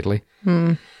lightly.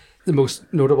 The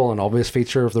most notable and obvious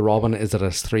feature of the Robin is that it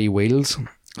has 3 wheels.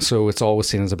 So it's always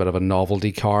seen as a bit of a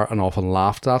novelty car and often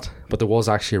laughed at, but there was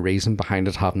actually a reason behind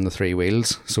it having the 3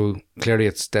 wheels. So clearly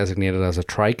it's designated as a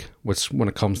trike, which when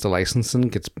it comes to licensing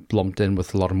gets lumped in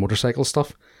with a lot of motorcycle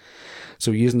stuff.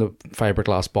 So using the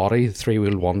fiberglass body, the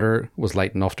 3-wheel wonder was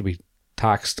light enough to be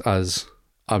taxed as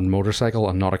a motorcycle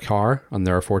and not a car, and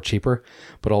therefore cheaper,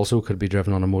 but also could be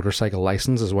driven on a motorcycle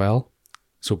license as well.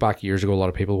 So back years ago, a lot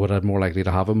of people would have more likely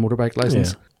to have a motorbike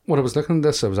license. Yeah. When I was looking at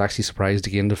this, I was actually surprised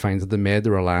again to find that they made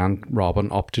the Reliant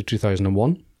Robin up to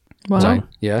 2001. Wow. So,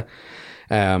 yeah.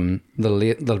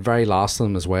 The very last of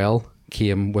them as well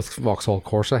came with Vauxhall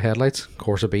Corsa headlights,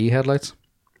 Corsa B headlights,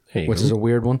 There you which go. is a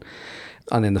weird one.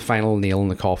 And then the final nail in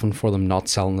the coffin for them not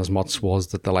selling as much was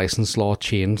that the license law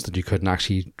changed that you couldn't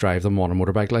actually drive them on a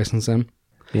motorbike license then.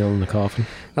 Nail in the coffin.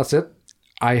 That's it.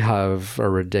 I have a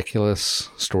ridiculous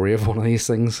story of one of these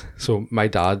things. So my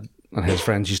dad and his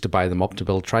friends used to buy them up to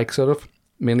build trikes out of,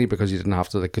 mainly because you didn't have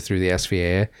to go through the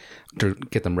SVA to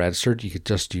get them registered. You could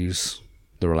just use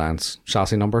the Reliance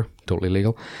chassis number, totally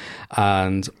legal.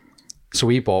 And so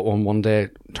we bought one day,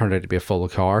 turned out to be a full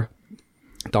car.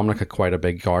 Dominic had quite a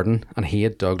big garden, and he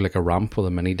had dug like a ramp with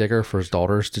a mini digger for his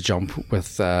daughters to jump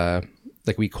with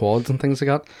like wee quads and things like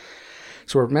that.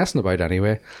 So we're messing about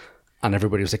anyway, and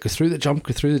everybody was like, go through the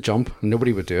jump, and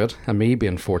nobody would do it. And me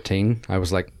being 14, I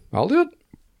was like, I'll do it.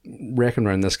 Wrecking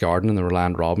around this garden in the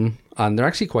Reliant Robin, and they're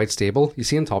actually quite stable. You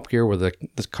see in Top Gear where the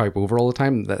cow over all the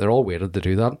time, they're all weighted to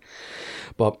do that.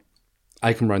 But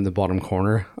I come round the bottom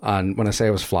corner, and when I say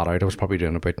I was flat out, I was probably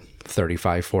doing about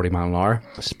 35-40 mile an hour.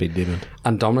 Speed demon.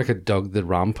 And Dominic had dug the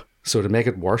ramp, so to make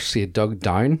it worse, he had dug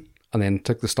down and then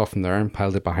took the stuff from there and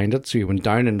piled it behind it. So he went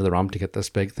down into the ramp to get this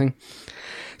big thing.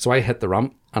 So I hit the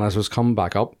ramp, and as I was coming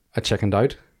back up, I chickened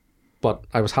out. But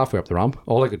I was halfway up the ramp.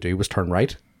 All I could do was turn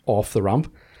right off the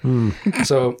ramp.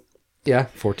 So, yeah,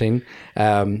 14.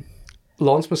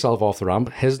 Launched myself off the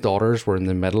ramp. His daughters were in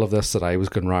the middle of this that I was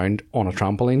going round on a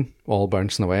trampoline, all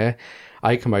bouncing away.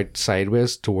 I come out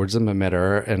sideways towards them in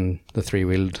midair in the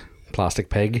 3-wheeled plastic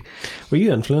pig. Were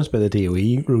you influenced by the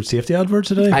DOE road safety advert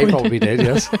today? I probably did,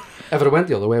 yes. If it went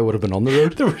the other way, I would have been on the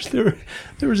road.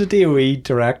 There was a DOE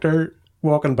director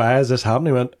walking by as this happened.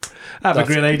 He went, I have a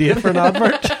great idea for an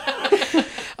advert.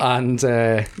 And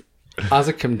as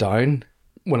it came down,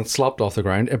 when it slopped off the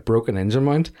ground, it broke an engine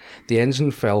mount. The engine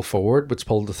fell forward, which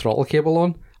pulled the throttle cable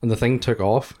on, and the thing took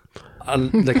off.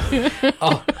 And like,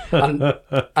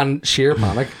 and sheer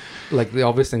panic. Like the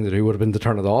obvious thing to do would have been to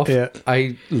turn it off. Yeah.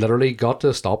 I literally got to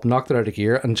a stop, knocked it out of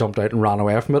gear, and jumped out and ran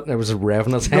away from it. And it was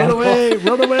revving its head.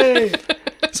 Run away.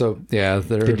 So yeah,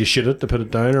 Did you shoot it to put it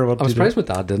down, or what? I'm did you surprised my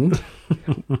dad didn't.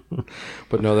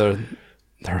 But no,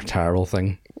 they're a terrible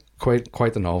thing.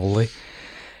 Quite the novelty.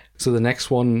 So the next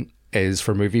one is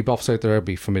for movie buffs out there,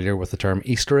 be familiar with the term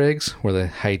Easter eggs, where they're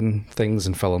hiding things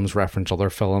in films, reference other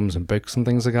films and books and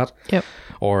things like that. Yep.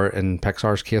 Or in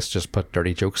Pixar's case, just put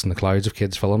dirty jokes in the clouds of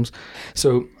kids' films.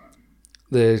 So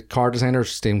The car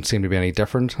designers don't seem to be any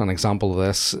different. An example of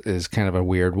this is kind of a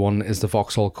weird one, is the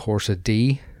Vauxhall Corsa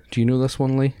D. Do you know this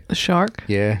one, Lee? The shark.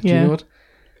 Yeah. Do Yeah. you know it?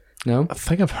 No? I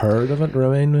think I've heard of it,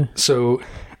 remind me. So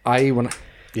when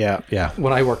Yeah.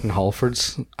 I worked in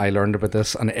Halfords, I learned about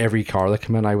this, and every car that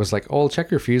came in, I was like, oh, I'll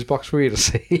check your fuse box for you to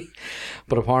see.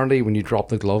 But apparently when you drop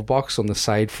the glove box, on the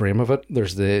side frame of it,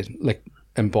 there's the like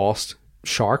embossed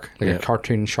shark, like a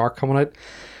cartoon shark coming out.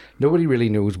 Nobody really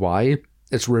knows why.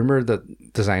 It's rumored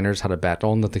that designers had a bet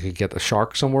on that they could get a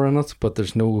shark somewhere in it, but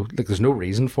there's no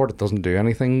reason for it. It doesn't do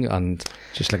anything, and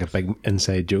Just like a big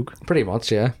inside joke. pretty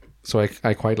much, yeah. So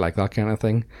I quite like that kind of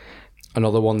thing.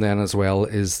 Another one then as well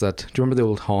is that, do you remember the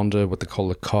old Honda, what they call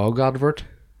the COG advert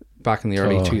back in the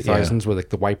early 2000s, where like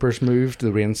the wipers moved,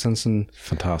 the rain sensing?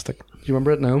 Fantastic. Do you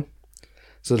remember it now?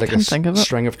 So like Can't think of it.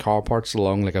 string of car parts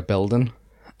along like a building,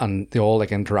 and they all like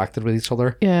interacted with each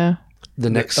other. Yeah. The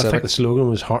next I think Civic, the slogan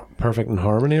was Perfect in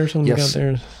Harmony or something Yes. like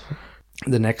that there.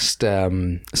 the next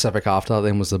Civic after that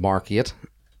then was the Mark 8,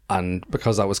 and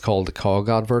because that was called the COG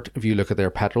advert, if you look at their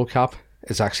petrol cap,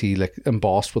 it's actually like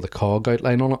embossed with a COG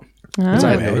outline on it. Which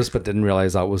I had noticed but didn't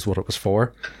realise that was what it was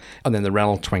for. And then the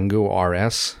Renault Twingo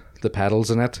RS, the pedals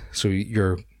in it, so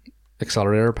your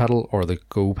accelerator pedal or the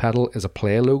go pedal is a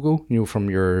Play logo, from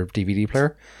your DVD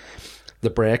player. The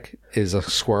brake is a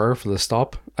square for the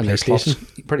stop, and the clutch,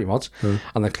 pretty much,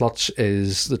 and the clutch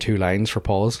is the two lines for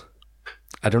pause.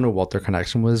 I don't know what their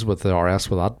connection was with the RS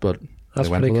with that, but That's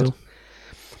they went pretty with cool.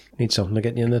 Need something to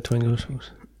get you in the Twingo, I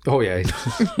suppose. it. Oh yeah,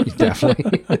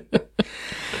 definitely.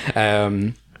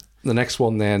 The next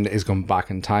one then is going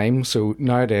back in time. So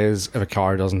nowadays, if a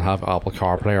car doesn't have Apple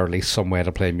CarPlay or at least some way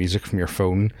to play music from your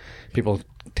phone, people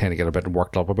tend to get a bit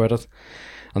worked up about it.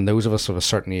 And those of us of a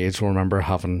certain age will remember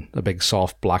having a big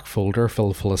soft black folder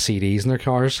filled full of CDs in their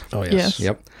cars. Oh, yes. Yes.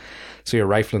 Yep. So you're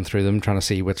rifling through them trying to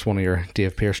see which one of your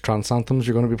Dave Pearce trance anthems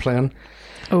you're going to be playing.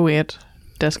 Oh wait,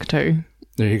 Disc 2.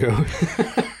 There you go.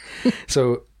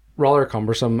 So rather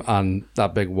cumbersome, and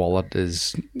that big wallet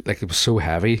is like, it was so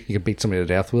heavy you could beat somebody to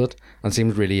death with it, and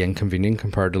seems really inconvenient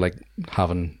compared to like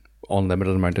having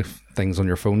unlimited amount of things on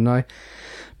your phone now.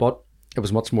 But it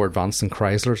was much more advanced than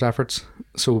Chrysler's efforts.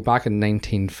 So back in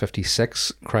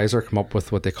 1956, Chrysler came up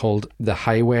with what they called the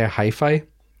Highway Hi-Fi.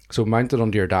 So mounted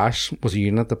onto your dash was a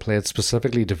unit that played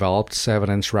specifically developed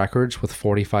 7-inch records with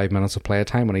 45 minutes of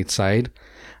playtime on each side.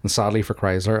 And sadly for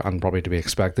Chrysler, and probably to be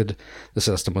expected, the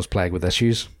system was plagued with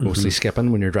issues, mostly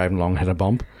skipping when you're driving along, hit a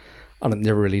bump, and it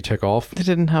never really took off. They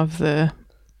didn't have the,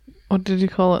 what did you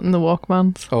call it in the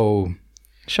Walkmans? Oh,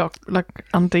 Shock, like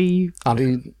anti-jog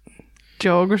Andy,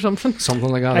 or something. something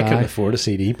like that. I couldn't aye. afford a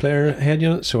CD player head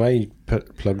unit, so I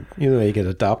plug, you get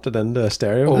adapted into a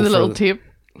stereo. Oh, The little for- tape.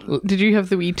 Did you have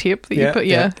the wee tape that you Yeah, put?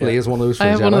 yeah. Yeah. Lee is one of those for I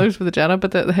the have one of Jetta. those for the Jetta,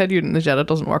 but the head unit in the Jetta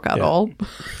doesn't work at Yeah. all.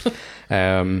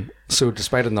 So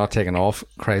despite it not taking off,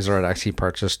 Chrysler had actually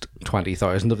purchased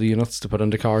 20,000 of the units to put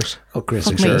into cars. Oh, great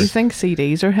Fuck me, success. you think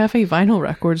CDs are heavy? Vinyl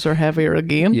records are heavier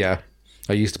again. Yeah.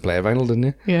 I used to play vinyl, didn't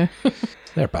you? Yeah.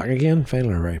 They're back again.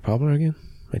 Vinyl are very popular again.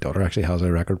 My daughter actually has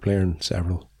a record player in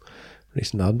several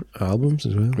recent albums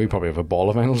as well. We probably have a ball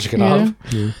of vinyls you can Yeah.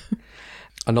 have.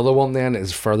 Another one then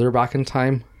is further back in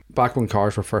time. Back when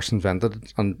cars were first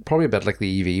invented, and probably a bit like the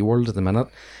EV world at the minute,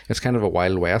 it's kind of a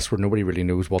wild west where nobody really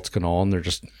knows what's going on. They're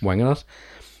just winging it.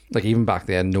 Like even back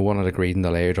then, no one had agreed on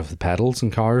the layout of the pedals in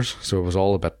cars, so it was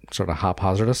all a bit sort of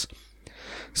haphazardous.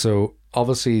 So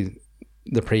obviously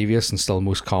the previous and still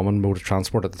most common mode of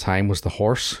transport at the time was the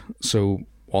horse. So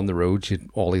on the roads, you had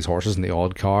all these horses in the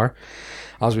odd car.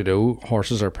 As we know,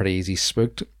 horses are pretty easy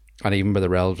spooked, and even by the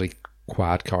relatively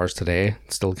quiet cars today,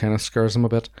 it still kind of scares them a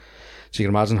bit. So you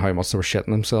can imagine how much they were shitting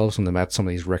themselves when they met some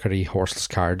of these rickety horseless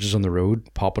carriages on the road,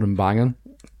 popping and banging.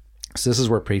 So this is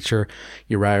where preacher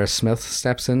Uriah Smith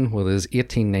steps in with his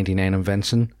 1899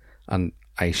 invention, and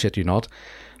I shit you not,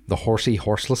 the horsey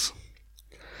horseless.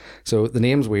 So the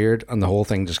name's weird, and the whole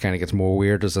thing just kind of gets more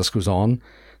weird as this goes on.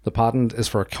 The patent is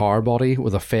for a car body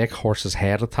with a fake horse's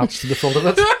head attached to the front of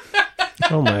it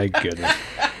Oh my goodness.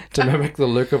 to mimic the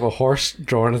look of a horse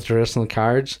drawing a traditional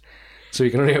carriage. So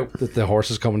you can only hope that the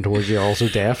horses coming towards you are also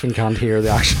deaf and can't hear the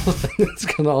actual thing that's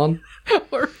going on.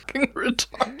 Working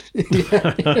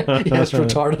retarded. Yes,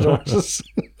 retarded horses.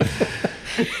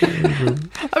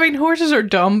 I mean, horses are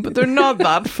dumb, but they're not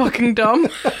that fucking dumb.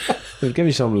 They'll give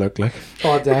you some look like.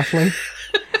 Oh, definitely.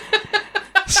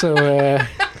 So,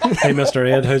 Hey, Mr.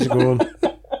 Ed, how's it going?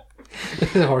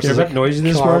 the horses You're a bit noisy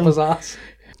this car up morning. his ass.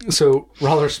 So,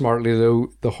 rather smartly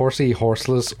though, the horsey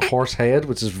horseless horse head,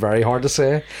 which is very hard to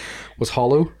say, was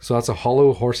hollow. So that's a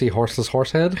hollow horsey horseless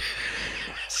horse head.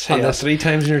 Say that 3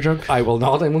 times in your drunk. I will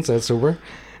not, I won't say it sober.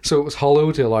 So it was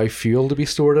hollow to allow fuel to be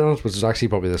stored in it, which is actually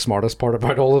probably the smartest part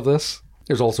about all of this.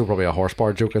 There's also probably a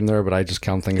horsepower joke in there, but I just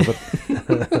can't think of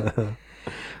it.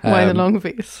 Why the long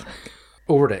face?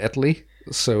 Over to Italy.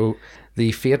 So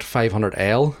the Fiat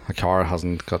 500L, a car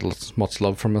hasn't got much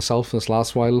love from myself this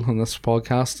last while on this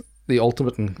podcast. The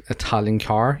ultimate Italian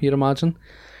car, you'd imagine.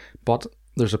 But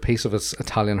there's a piece of its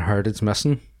Italian heritage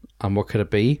missing. And what could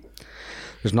it be?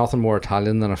 There's nothing more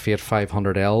Italian than a Fiat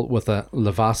 500L with a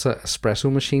Lavazza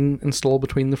espresso machine installed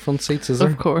between the front seats, is there?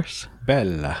 Of course.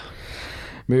 Bella.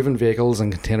 Moving vehicles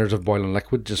and containers of boiling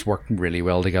liquid just work really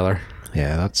well together.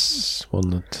 Yeah, that's one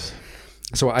that...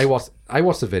 So I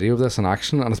watched the video of this in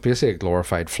action, and it's basically a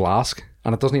glorified flask,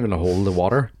 and it doesn't even hold the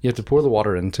water. You have to pour the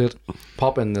water into it,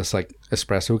 pop in this like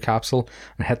espresso capsule,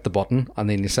 and hit the button, and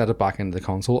then you set it back into the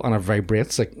console, and it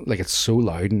vibrates like it's so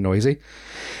loud and noisy.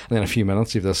 And then in a few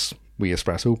minutes, you have this wee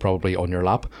espresso probably on your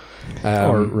lap,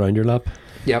 or round your lap.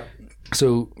 Yep.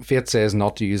 So Fiat says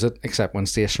not to use it except when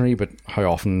stationary, but how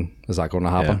often is that going to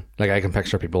happen? Yeah. Like I can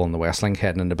picture people on the Westlink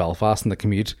heading into Belfast in the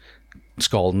commute,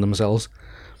 scalding themselves.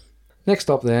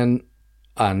 Next up then,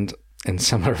 and in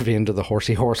similar vein to the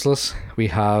horsey horseless, we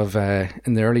have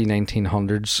in the early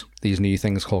 1900s, these new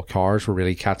things called cars were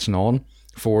really catching on.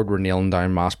 Ford were nailing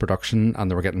down mass production and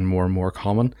they were getting more and more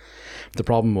common. The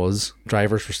problem was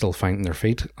drivers were still finding their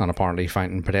feet, and apparently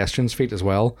finding pedestrians' feet as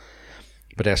well.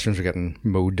 Pedestrians were getting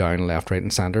mowed down left, right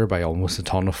and centre by almost a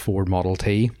ton of Ford Model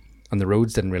T, and the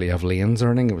roads didn't really have lanes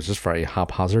or anything. It was just very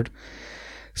haphazard.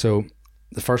 So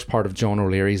the first part of John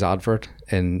O'Leary's advert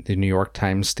in the New York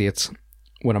Times states,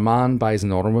 when a man buys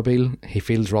an automobile, he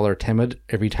feels rather timid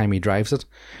every time he drives it,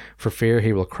 for fear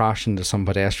he will crash into some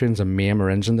pedestrians and maim or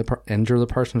injure the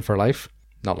person for life.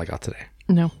 Not like that today.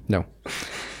 No.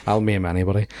 I'll maim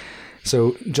anybody.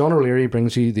 So John O'Leary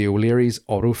brings you the O'Leary's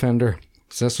Auto Fender.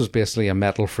 So this was basically a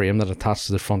metal frame that attached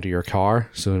to the front of your car.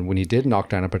 So when you did knock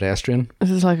down a pedestrian... This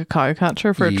is like a cow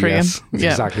catcher for a train. Yes, that's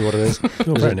exactly what it is.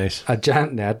 Oh, very nice. A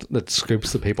giant net that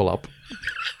scoops the people up.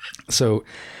 So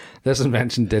this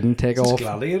invention didn't take off.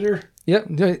 Gladiator? Yeah,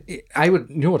 I would...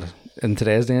 You know what? In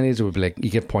today's day and age, it would be like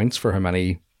you get points for how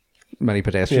many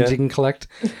pedestrians you can collect.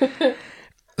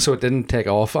 So it didn't take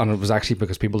off, and it was actually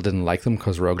because people didn't like them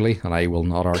because they're ugly, and I will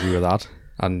not argue with that.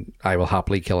 And I will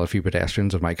happily kill a few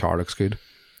pedestrians if my car looks good.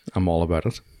 I'm all about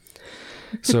it.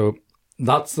 So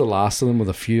that's the last of them with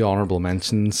a few honourable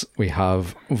mentions. We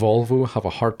have Volvo have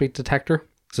a heartbeat detector.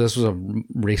 So this was a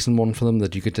recent one for them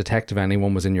that you could detect if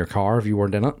anyone was in your car if you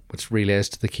weren't in it, which relays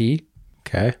to the key.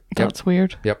 Okay. That's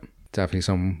weird. Yep. Definitely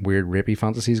some weird rapey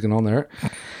fantasies going on there.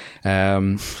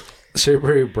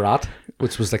 Subaru Brat,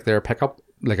 which was like their pickup,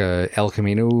 like a El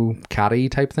Camino caddy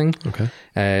type thing.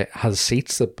 Okay. Has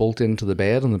seats that bolt into the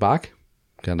bed in the back.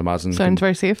 Can't imagine. Sounds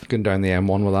very safe. Going down the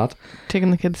M1 with that. Taking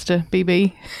the kids to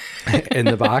BB. In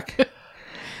the back.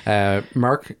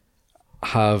 Merc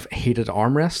have heated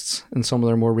armrests in some of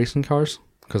their more recent cars,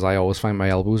 because I always find my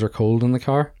elbows are cold in the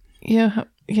car.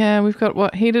 Yeah, we've got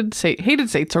what? Heated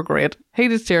seats are great.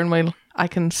 Heated steering wheel. I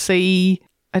can see.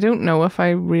 I don't know if I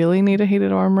really need a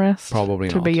heated armrest. Probably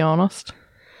to not. be honest.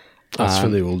 That's for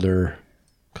the older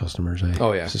customers,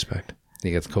 I suspect.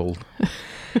 It gets cold.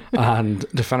 And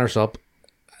to finish up,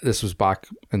 this was back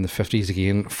in the 50s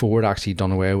again. Ford actually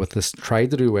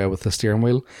tried to do away with the steering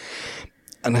wheel,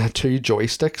 and it had two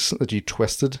joysticks that you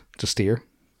twisted to steer.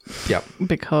 Yep.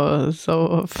 Because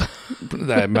of...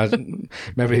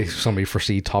 Maybe somebody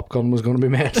foresee Top Gun was going to be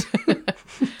made.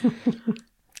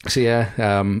 So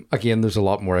yeah, again, there's a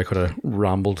lot more I could have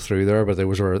rambled through there, but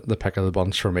those were the pick of the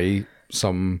bunch for me.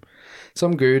 Some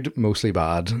good, mostly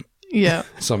bad. Yeah.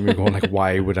 Some you're going like,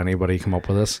 why would anybody come up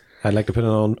with this? I'd like to put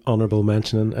an honourable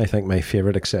mention in. I think my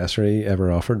favourite accessory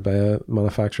ever offered by a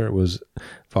manufacturer was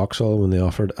Vauxhall, when they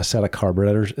offered a set of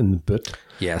carburetors in the boot.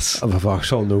 Yes. Of a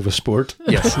Vauxhall Nova Sport.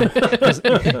 Yes.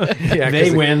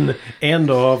 They win.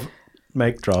 End of.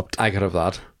 Mic dropped. I could have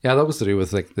that. Yeah, that was to do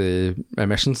with like the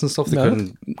emissions and stuff. They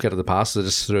couldn't get it to pass, so they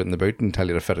just threw it in the boot and tell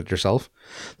you to fit it yourself.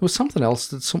 There was something else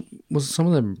that some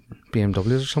of the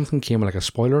BMWs or something came with like a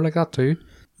spoiler like that too.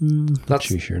 That's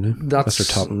too sure now. That's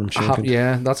Mr. Totten, I'm sure.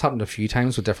 Yeah, that's happened a few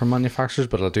times with different manufacturers,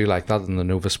 but I do like that in the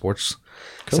Nova Sports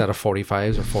set of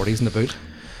 45s or 40s in the boot.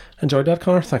 Enjoyed that,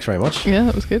 Connor. Thanks very much. Yeah,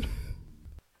 that was good.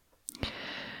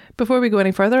 Before we go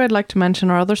any further, I'd like to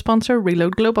mention our other sponsor,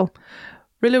 Reload Global.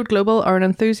 Reload Global are an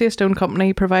enthusiast-owned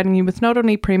company providing you with not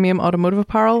only premium automotive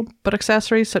apparel, but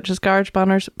accessories such as garage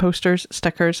banners, posters,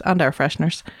 stickers and air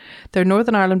fresheners. They're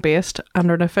Northern Ireland based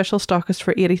and are an official stockist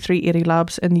for 8380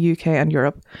 Labs in the UK and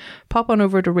Europe. Pop on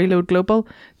over to Reload Global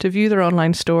to view their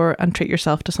online store and treat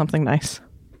yourself to something nice.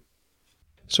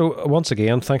 So once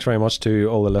again, thanks very much to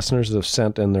all the listeners that have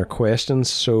sent in their questions.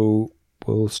 So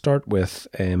we'll start with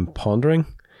Pondering.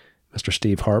 Mr.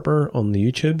 Steve Harper on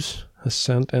the YouTubes has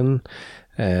sent in.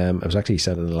 It was actually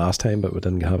sent in the last time, but we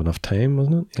didn't have enough time,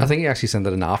 wasn't it? I think he actually sent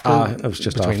it in after. It was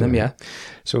just between after them, yeah.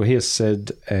 So he has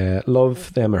said,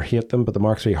 love them or hate them, but the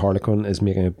Mark III Harlequin is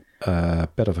making a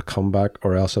bit of a comeback,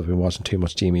 or else I've been watching too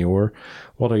much Jamie Orr.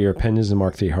 What are your opinions on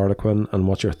Mark III Harlequin, and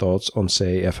what's your thoughts on,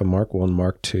 say, if a Mark I,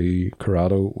 Mark II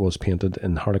Corrado was painted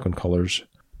in Harlequin colours?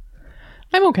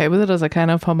 I'm okay with it as a kind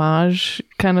of homage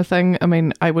kind of thing. I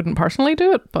mean, I wouldn't personally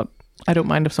do it, but I don't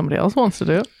mind if somebody else wants to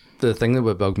do it. The thing that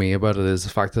would bug me about it is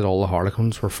the fact that all the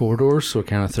Harlequins were 4 doors, so it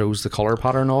kind of throws the colour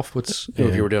pattern off, which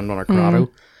if you were doing on a Corrado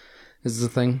is the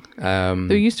thing.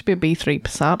 There used to be a B3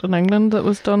 Passat in England that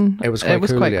was done. It was quite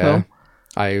cool.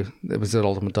 It was at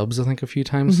Ultimate Dubs, I think, a few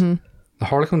times. The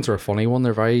Harlequins are a funny one.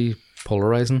 They're very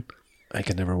polarising. I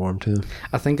could never warm to them.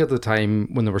 I think at the time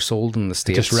when they were sold in the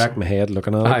States... Just racked my head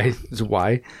looking at it. That's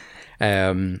why.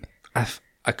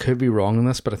 I could be wrong on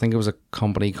this, but I think it was a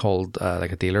company called,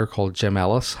 like a dealer called Jim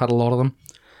Ellis had a lot of them,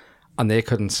 and they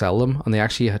couldn't sell them, and they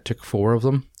actually took 4 of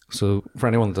them. So for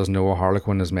anyone that doesn't know, a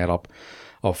Harlequin is made up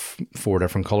of 4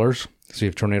 different colours. So you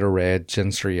have Tornado Red,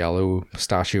 Ginster Yellow,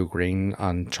 Pistachio Green,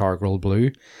 and Charcoal Blue.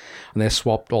 And they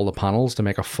swapped all the panels to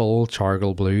make a full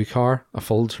Charcoal Blue car, a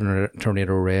full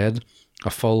Tornado Red, a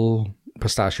full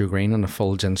Pistachio Green, and a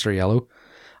full Ginster Yellow,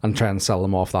 and try and sell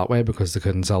them off that way because they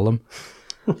couldn't sell them.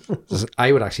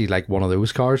 I would actually like one of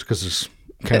those cars because there's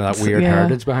kind of that weird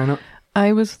heritage behind it.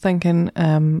 I was thinking,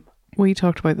 we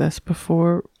talked about this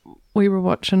before. We were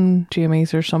watching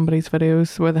Jamie's or somebody's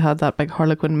videos where they had that big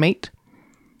Harlequin meet.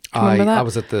 I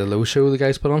was at the Low show the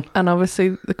guys put on. And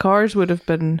obviously the cars would have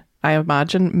been, I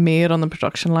imagine, made on the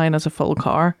production line as a full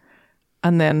car,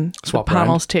 and then the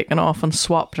panels taken off and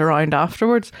swapped around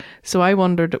afterwards. So I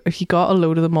wondered if you got a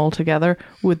load of them all together,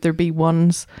 would there be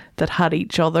ones that had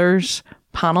each other's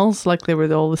panels, like they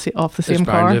were all off the same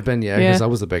car? Bound to have been, yeah, because that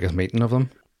was the biggest meeting of them.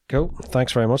 Cool.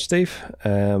 Thanks very much, Steve. Check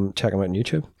them out on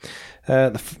YouTube.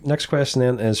 The next question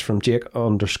then is from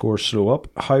Jake_slow up.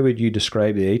 How would you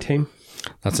describe the A-Team?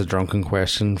 That's a drunken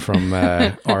question from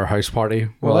our house party.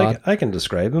 Well, I can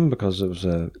describe them because it was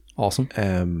a awesome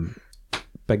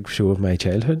big show of my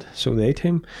childhood. So the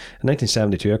A-Team, in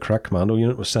 1972, a crack commando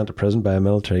unit was sent to prison by a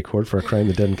military court for a crime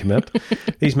they didn't commit.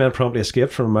 These men promptly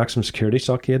escaped from a maximum security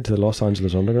stockade to the Los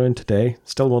Angeles Underground. Today,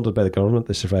 still wanted by the government,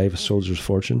 they survive a soldier's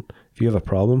fortune. If you have a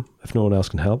problem, if no one else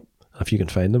can help, if you can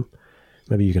find them,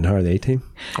 maybe you can hire the A-Team.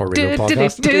 Or read a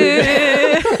podcast.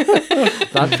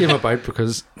 That came about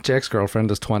because Jake's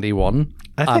girlfriend is 21.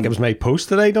 I think it was my post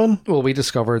that I done. Well, we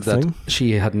discovered that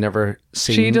she had never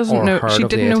seen She didn't or know. heard She of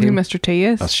didn't the know who A-Team. Mr. T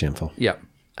is. That's shameful. Yeah.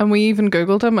 And we even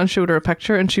Googled him and showed her a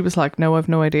picture, and she was like, "No, I've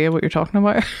no idea what you're talking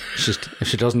about." If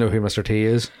she doesn't know who Mr. T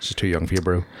is, she's too young for you,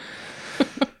 bro.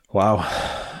 Wow.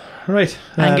 Right.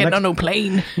 I'm getting on no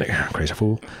plane. Crazy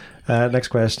fool. Next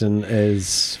question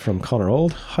is from Connor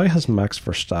Old. How has Max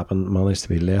Verstappen managed to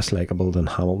be less likeable than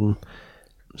Hamilton?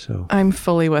 So I'm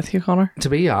fully with you, Connor. To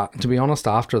be honest,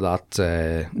 after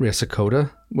that race at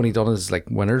Coda, when he done his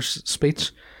winner's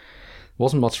speech,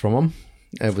 wasn't much from him.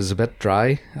 It was a bit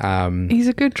dry. He's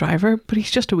a good driver, but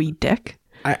he's just a wee dick.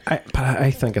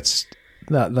 I think it's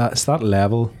that's that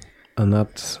level and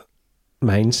that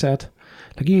mindset.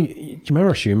 Like you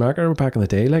remember Schumacher back in the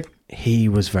day? Like he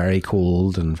was very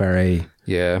cold and very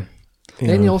Then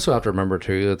you also have to remember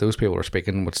too that those people are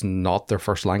speaking what's not their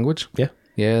first language.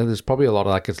 Yeah, there's probably a lot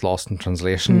of that gets lost in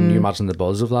translation. You imagine the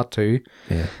buzz of that too.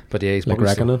 Yeah, but yeah, he's like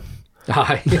reckoning.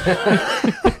 Aye,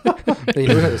 you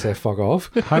know how to say fuck off.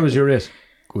 How was your race?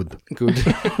 Good.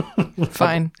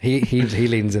 Fine. He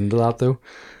leans into that though.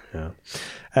 Yeah.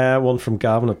 One from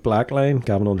Gavin at Blackline,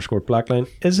 Gavin_Blackline.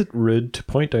 Is it rude to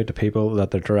point out to people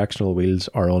that their directional wheels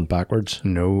are on backwards?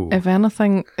 No. If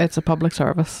anything, it's a public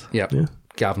service. Yep. Yeah.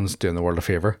 Gavin's doing the world a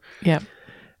favour. Yeah.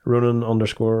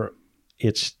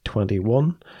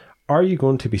 Ronan_H21. Are you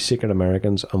going to be Secret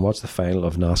Americans and watch the final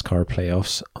of NASCAR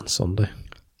playoffs on Sunday?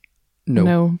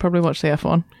 No, probably watch the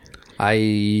F1.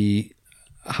 I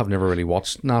have never really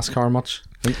watched NASCAR much.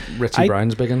 I think Richie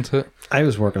Brown's big into it. I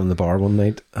was working in the bar one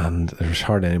night and there was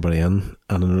hardly anybody in,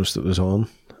 and I noticed it was on.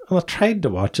 And I tried to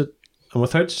watch it, and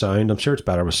without sound, I'm sure it's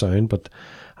better with sound, but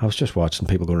I was just watching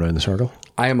people go around the circle.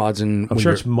 I'm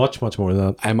sure it's much, much more than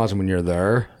that. I imagine when you're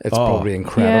there, it's probably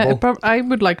incredible. Yeah, I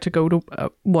would like to go to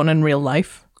one in real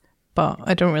life, but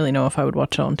I don't really know if I would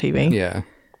watch it on TV. Yeah.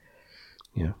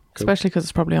 Yeah. Cool. Especially because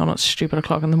it's probably on at stupid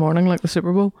o'clock in the morning, like the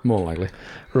Super Bowl. More likely.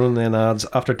 Roland then adds,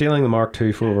 after dealing the Mark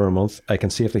II for over a month, I can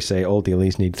safely say all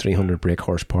dailies need 300 brake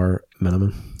horsepower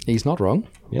minimum. He's not wrong.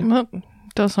 Yeah. That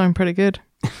does sound pretty good.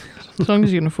 As long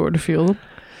as you can afford to fuel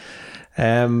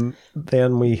them.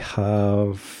 Then we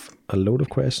have a load of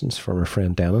questions from our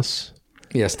friend Dennis.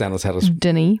 Yes, Dennis had us.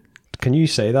 Denny. Can you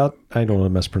say that? I don't want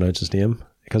to mispronounce his name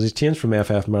because he's changed from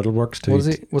FF Metalworks to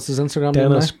What's his Instagram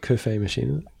Dennis name Couffet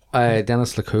Machine. now?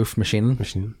 Dennis Lecouf Machine.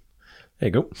 There you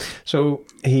go. So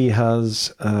he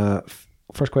has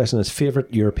first question is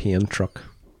favourite European truck.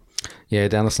 Yeah,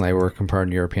 Dennis and I were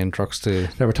comparing European trucks to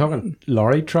Now we're talking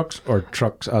lorry trucks or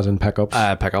trucks as in pickups.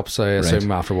 pickups. I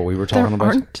assume after what we were There talking about.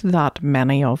 aren't that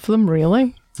many of them,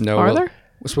 really. No, Are well, there?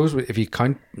 I suppose if you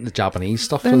count the Japanese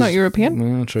stuff, They're not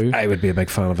European. Yeah, true. I would be a big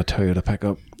fan of a Toyota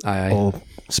pickup, Aye. all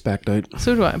specced out.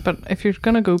 So do I. But if you're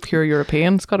going to go pure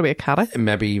European, it's got to be a Caddy. It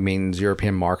maybe means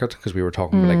European market because we were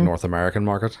talking about like North American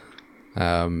market.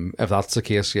 If that's the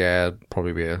case, yeah, it'd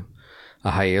probably be a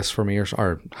Hiace for me or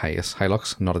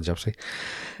Hilux, not a Gypsy.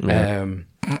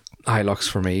 Hilux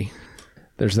for me.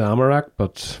 There's the Amarok,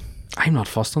 but I'm not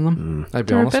fussed on them. I'd be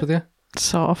They're a honest bit- with you.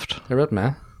 Soft. They're a bit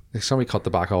meh. Like somebody cut the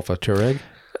back off a Touareg.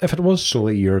 if it was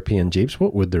solely European Jeeps,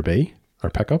 what would there be? Or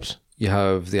pickups? You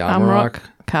have the Amarok.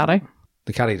 Caddy.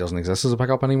 The Caddy doesn't exist as a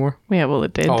pickup anymore. Yeah, well,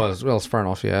 it did. Oh, well, it's fair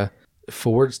enough, yeah.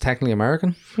 Ford's technically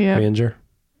American, yeah. Ranger.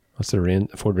 That's the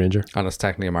Ford Ranger. and it's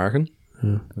technically American.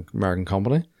 American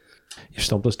company. You've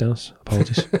stumped us, Dennis.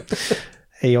 Apologies.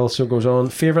 He also goes on,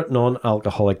 favourite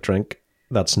non-alcoholic drink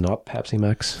that's not Pepsi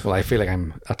Max. Well, I feel like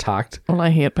I'm attacked. Well, I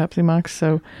hate Pepsi Max,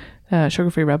 so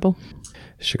sugar-free Rebel.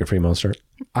 Sugar-free Monster.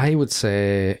 I would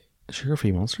say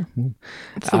sugar-free Monster.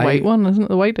 It's the white one, isn't it?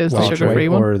 The white is Well, the it's sugar-free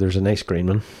white, one. or there's a nice green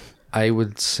one. I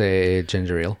would say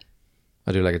ginger ale.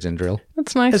 I do like a ginger ale.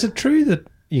 That's nice. Is it true that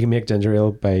you can make ginger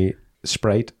ale by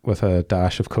Sprite with a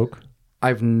dash of Coke?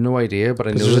 I've no idea, but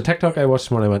I know There's a that, TikTok I watched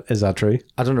when I went, is that true?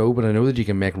 I don't know, but I know that you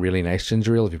can make really nice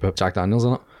ginger ale if you put Jack Daniels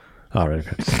in it. Oh, right,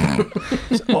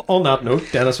 okay. So, on that note,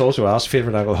 Dennis also asked,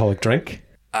 favourite alcoholic drink?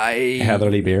 I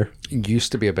Heatherly beer.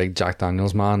 used to be a big Jack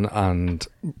Daniels man, and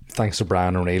thanks to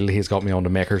Brian O'Neill, he's got me on the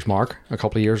Maker's Mark a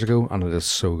couple of years ago, and it is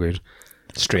so good.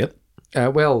 Straight.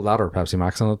 Well, that or Pepsi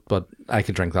Max in it, but I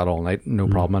could drink that all night, no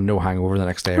problem, and no hangover the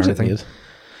next day or Where's it anything. made?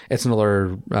 It's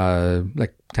another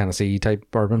like Tennessee type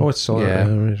bourbon. Oh, it's solid. yeah,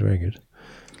 Right, very good.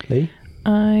 Lee?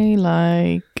 I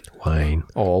like Wine.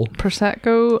 all.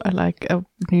 Prosecco. I like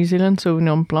New Zealand,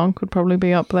 Sauvignon Blanc would probably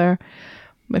be up there.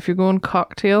 If you're going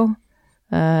cocktail,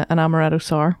 an Amaretto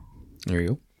Sour. There you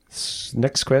go.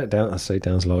 Next question. I say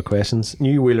Dan's a lot of questions.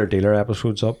 New Wheeler Dealer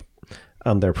episodes up,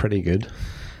 and they're pretty good.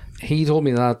 He told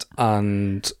me that,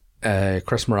 and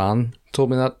Chris Moran told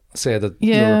me that. Said that.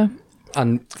 Yeah.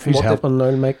 And from Who's what helping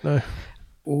now, Mike, now?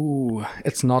 oh,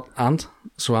 it's not Ant.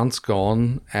 So Ant's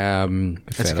gone.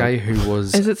 It's a fed guy who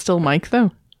was. Is it still Mike,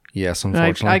 though? Yes, I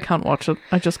unfortunately. can't watch it.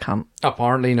 I just can't.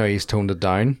 Apparently now he's toned it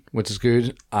down, which is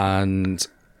good. And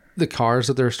the cars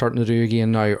that they're starting to do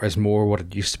again now is more what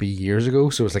it used to be years ago.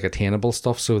 So it's like attainable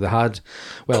stuff. So they had,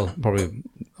 well, probably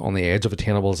on the edge of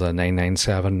attainable is a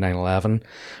 997, 911,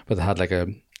 but they had like a,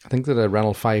 I think they had a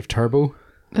Renault 5 Turbo.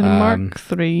 The Mark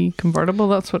 3 convertible,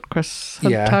 that's what Chris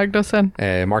had yeah. tagged us in.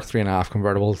 Mark 3.5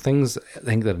 convertible things. I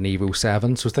think that an Evo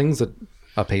 7, so things that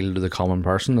appeal to the common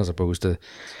person as opposed to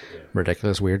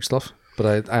ridiculous weird stuff.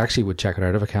 But I actually would check it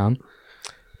out if I can.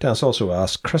 Dennis also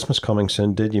asked, Christmas coming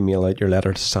soon, did you mail out your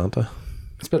letter to Santa?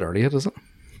 It's a bit early, is it?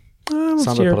 Well,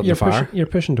 Santa put it in the fire. You're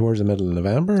pushing towards the middle of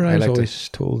November, I was like to always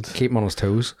told. Keep him on his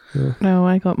toes. No,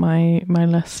 I got my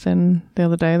list in the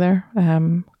other day there.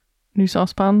 New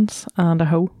saucepans and a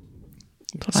hoe.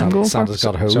 That's what I'm going Santa's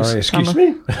for. got hose. Sorry, excuse Santa.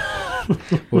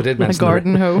 me. We did A mention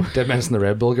garden hoe. did mention the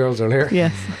Red Bull girls earlier.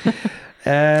 Yes.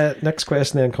 Next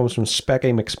question then comes from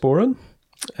Specky McSporan.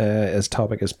 His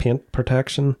topic is paint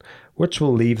protection. Which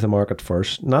will leave the market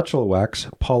first? Natural wax,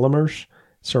 polymers,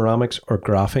 ceramics, or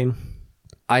graphene?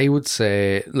 I would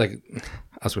say, like,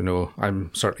 as we know,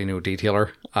 I'm certainly no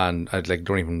detailer, and I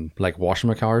don't even like washing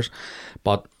my cars.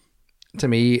 But to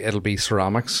me, it'll be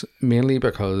ceramics, mainly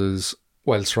because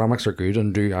while ceramics are good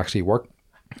and do actually work,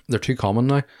 they're too common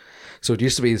now. So it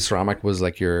used to be ceramic was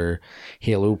like your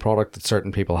halo product that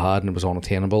certain people had, and it was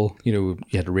unattainable. You know,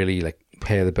 you had to really like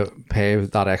pay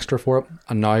that extra for it.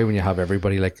 And now when you have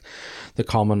everybody like the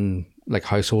common like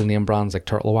household name brands like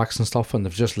Turtle Wax and stuff, and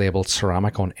they've just labeled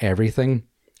ceramic on everything,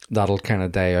 that'll kind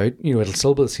of die out. You know, it'll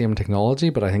still be the same technology,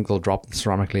 but I think they'll drop the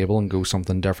ceramic label and go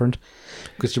something different.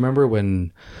 Because you remember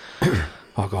when,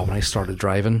 oh God, when I started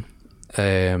driving,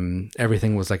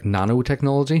 everything was like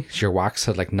nanotechnology. So your wax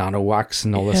had like nano wax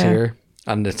and all this here,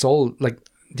 and it's all like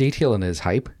detailing is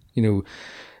hype. You know,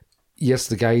 yes,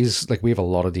 the guys, like, we have a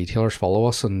lot of detailers follow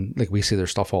us, and like we see their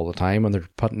stuff all the time, and they're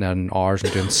putting in hours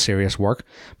and doing serious work.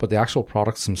 But the actual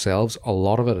products themselves, a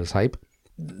lot of it is hype.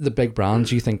 the big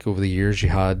brands, you think over the years you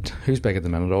had, who's big at the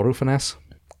minute? Auto Finesse.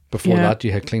 Before Yeah. that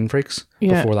you had Clean Freaks.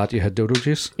 Yeah. Before that you had Dodo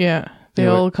Juice. Yeah, they You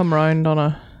know, all come round on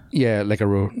a. Yeah, like a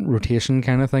rotation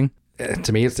kind of thing.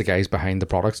 To me, it's the guys behind the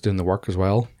products doing the work as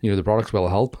well. You know, the products will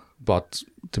help, but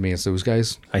to me, it's those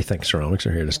guys. I think ceramics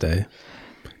are here to stay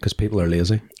because people are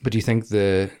lazy. But do you think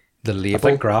the I label?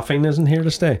 think graphene isn't here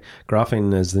to stay.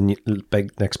 Graphene is the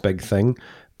next big thing,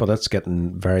 but it's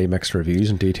getting very mixed reviews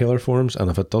in detailer forums, and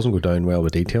if it doesn't go down well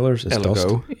with detailers, it's it'll dust.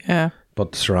 go. Yeah.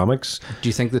 But ceramics, Do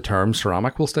you think the term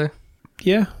ceramic will stay?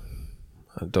 yeah,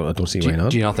 I don't see why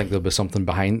not. Do you not think there'll be something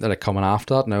behind that, like coming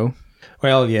after that? No.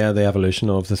 Well, yeah, the evolution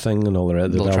of the thing and all the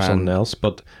rest, They'll there's try something and- else,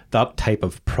 but that type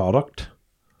of product.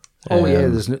 Oh yeah,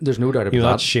 um, there's no doubt about You know,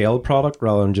 that. that shell product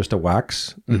rather than just a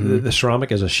wax. The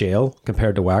ceramic is a shell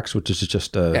compared to wax, which is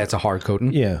just a Yeah, it's a hard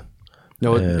coating. yeah.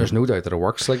 No, there's no doubt that it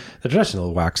works. Like, The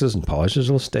traditional waxes and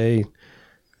polishes will stay.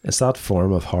 It's that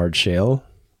form of hard shell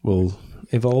will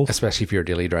evolve. especially for your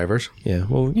daily drivers. Yeah,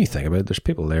 well, you think about it. There's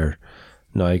people there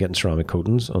now getting ceramic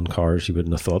coatings on cars you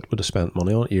wouldn't have thought would have spent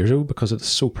money on it years ago because it's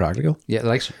so practical. Yeah,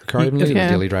 like car even Yeah. a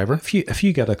daily driver. If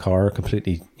you get a car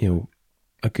completely,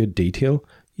 a good detail,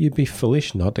 you'd be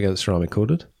foolish not to get it ceramic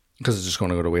coated. Because it's just going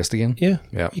to go to waste again. Yeah.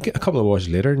 Yeah. You get a couple of washes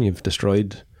later and you've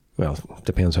destroyed. Well,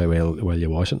 depends how well you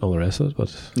wash it and all the rest of it.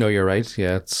 But No, you're right.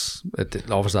 Yeah, it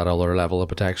offers that other level of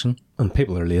protection. and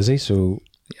people are lazy, so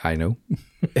I know.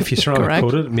 if you ceramic Correct.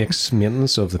 coat it, it makes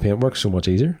maintenance of the paintwork so much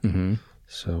easier. Mm-hmm.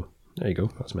 So there you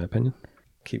go. That's my opinion.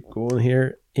 Keep going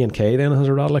here. Ian K then has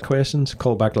a rattle of questions.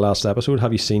 Call back to last episode.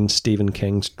 Have you seen Stephen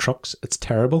King's Trucks? It's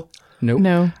terrible. No.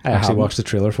 No, I actually haven't. watched the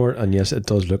trailer for it, and yes, it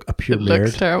does look a pure it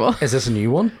looks nerd. terrible. Is this a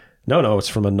new one? No, it's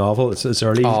from a novel. It's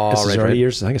early. Oh, it's his right, early right.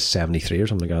 years. I think it's 73 or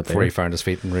something like that. Before he found his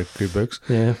feet in good books.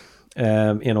 Yeah.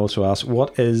 Ian also asked,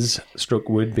 what is stroke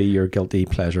would be your guilty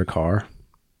pleasure car?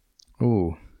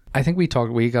 Ooh. I think we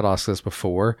got asked this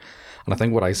before, and I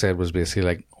think what I said was basically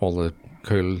like all the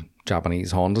cool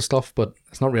Japanese Honda stuff, but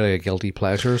it's not really a guilty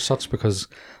pleasure as such because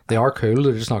they are cool.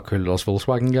 They're just not cool to us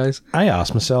Volkswagen guys. I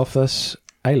asked myself this.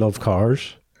 I love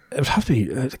cars. It would have to be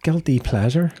a guilty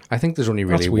pleasure. I think there's only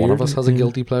really That's one of weird. us has a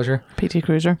guilty pleasure, PT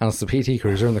Cruiser. and it's the PT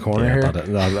Cruiser in the corner Yeah, here. but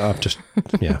I've just,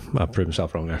 I've proved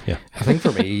myself wrong there. Yeah. I think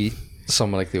for me,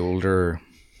 some of like the older,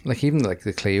 like even like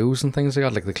the Clios and things like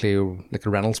that, like the Clio, like the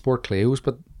Renault Sport Clios,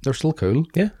 but they're still cool.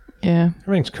 Yeah. Yeah.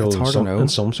 Everything's cool It's hard to know. in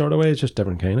some sort of way. It's just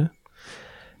different kind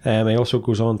of. He also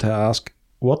goes on to ask,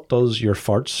 what does your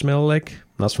fart smell like?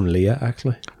 And that's from Leah,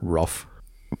 actually. Rough.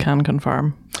 Can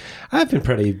confirm. I've been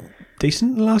pretty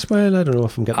decent the last while. I don't know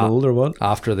if I'm getting old or what.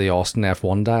 After the Austin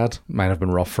F1 dad, mine have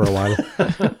been rough for a while.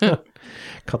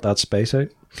 Cut that space out.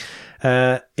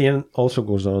 Ian also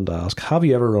goes on to ask, have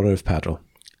you ever run out of petrol?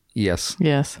 Yes.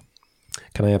 Yes.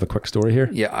 Can I have a quick story here?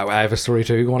 Yeah, I have a story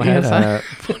too. Go on ahead.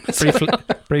 Yes.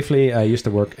 Briefly, I used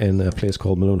to work in a place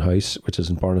called Malone House, which is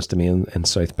in Barnesdomain in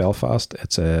South Belfast.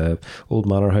 It's a old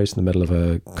manor house in the middle of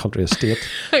a country estate.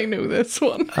 I know this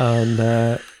one. And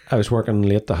I was working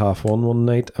late to 1:30 one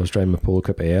night. I was driving my Polo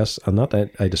Coupe AS, and that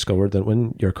night I discovered that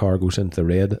when your car goes into the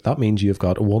red, that means you've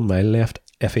got 1 mile left,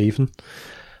 if even.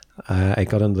 I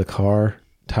got into the car,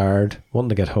 tired, wanting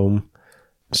to get home,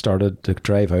 started to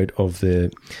drive out of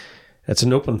the... It's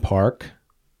an open park.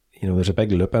 You know, there's a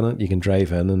big loop in it. You can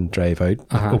drive in and drive out.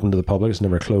 Open to the public. It's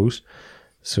never closed.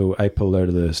 So I pulled out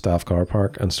of the staff car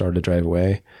park and started to drive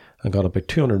away. I got about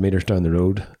 200 metres down the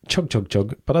road. Chug, chug,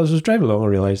 chug. But as I was driving along, I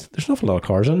realised there's an awful lot of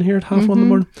cars in here at 1:30 in the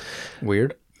morning.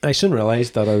 Weird. I soon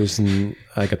realised that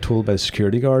I got told by the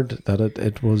security guard that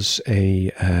it was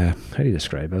a... how do you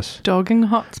describe this? Dogging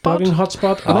hotspot. Dogging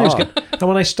hotspot. And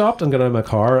when I stopped and got out of my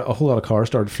car, a whole lot of cars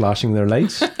started flashing their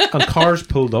lights, and cars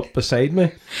pulled up beside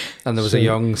me. And there was a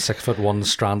young 6'1"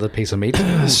 stranded piece of meat.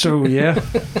 So yeah,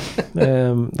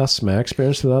 that's my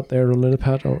experience with that. There, running out of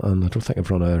petrol, and I don't think I've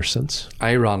run out there since.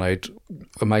 I ran out.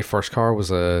 My first car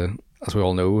was as we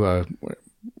all know, a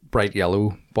bright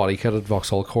yellow body kitted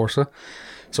Vauxhall Corsa.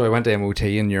 So I went to MOT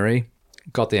in Newry,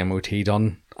 got the MOT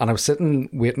done, and I was sitting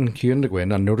waiting, queuing to go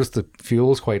in, and noticed the fuel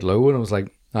was quite low, and I was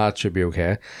like, it should be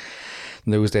okay.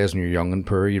 In those days when you're young and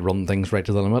poor, you run things right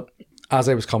to the limit. As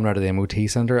I was coming out of the MOT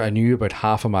centre, I knew about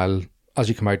half a mile, as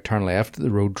you come out, turn left,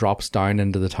 the road drops down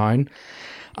into the town,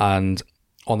 and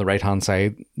on the right hand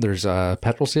side there's a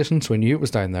petrol station, so I knew it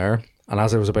was down there. And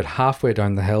as I was about halfway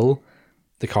down the hill,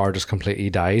 the car just completely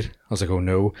died. I was like, oh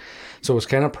no. So I was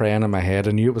kind of praying in my head.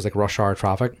 I knew it was like rush hour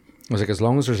traffic. I was like, as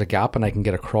long as there's a gap and I can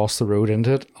get across the road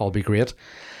into it, I'll be great.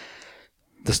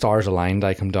 The stars aligned,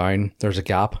 I come down, there's a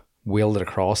gap, wheeled it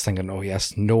across, thinking, oh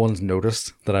yes, no one's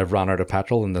noticed that I've ran out of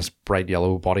petrol in this bright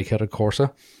yellow body kitted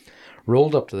Corsa.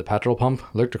 Rolled up to the petrol pump,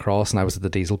 looked across, and I was at the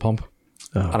diesel pump.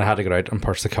 and I had to get out and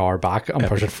push the car back and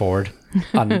push it forward.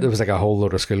 And there was like a whole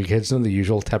load of school kids doing the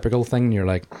usual typical thing. And you're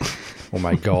like, oh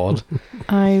my God.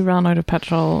 I ran out of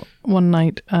petrol one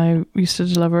night. I used to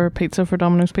deliver pizza for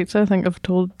Domino's Pizza. I think I've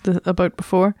told about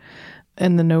before,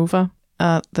 in the Nova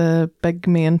at the big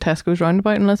main Tesco's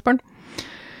roundabout in Lisburn.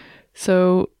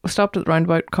 So I stopped at the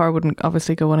roundabout. Car wouldn't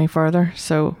obviously go any further.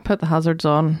 So put the hazards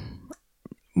on,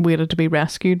 waited to be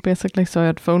rescued basically. So I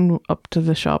had phoned up to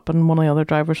the shop and one of the other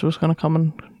drivers was going to come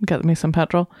and get me some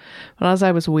petrol. But as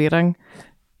I was waiting,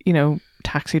 you know,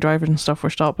 taxi drivers and stuff were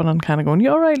stopping and kind of going, you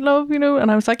all right, love, you know? And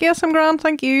I was like, yes, I'm grand,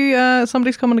 thank you.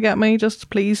 Somebody's coming to get me. Just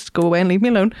please go away and leave me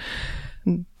alone.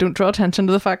 And don't draw attention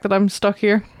to the fact that I'm stuck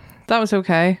here. That was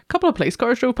okay. A couple of police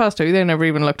cars drove past too. They never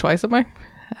even looked twice at me.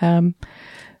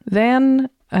 Then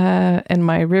in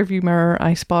my rearview mirror,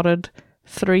 I spotted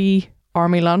 3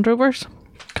 Army Land Rovers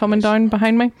coming down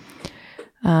behind me,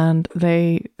 and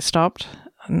they stopped,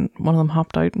 and one of them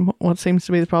hopped out. And what seems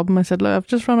to be the problem, I said, look, I've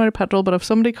just run out of petrol, but if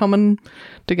somebody coming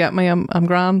to get me, I'm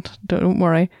grand, don't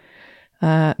worry.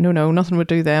 No, nothing would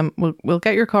do them. We'll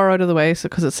get your car out of the way, so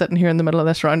because it's sitting here in the middle of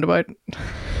this roundabout.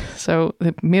 So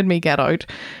they made me get out,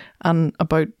 and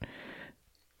about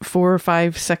 4 or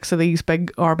 5, 6 of these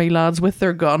big army lads with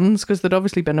their guns, because they'd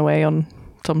obviously been away on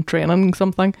some training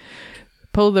something,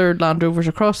 pulled their Land Rovers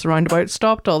across the roundabout,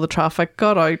 stopped all the traffic,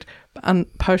 got out and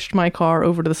pushed my car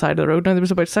over to the side of the road. Now there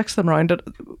was about 6 of them around it.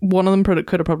 One of them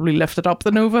could have probably lifted up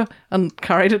the Nova and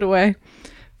carried it away.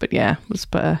 But yeah, it was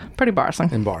pretty embarrassing.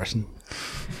 Embarrassing.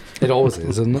 It always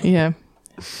is, isn't it? Yeah.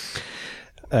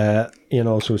 Ian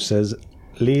also says,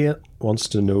 Lee wants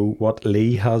to know what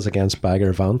Lee has against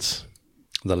Bagger Vance.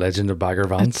 The legend of Bagger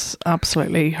Vance. It's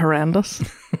absolutely horrendous.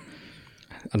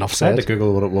 Enough I had said. to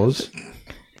Google what it was.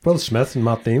 Will Smith and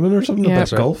Matt Damon or something Yeah. about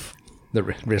That's right. golf. The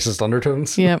racist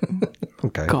undertones. Yeah.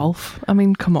 Okay. Golf. I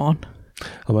mean, come on.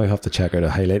 I might have to check out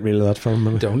a highlight reel of that film.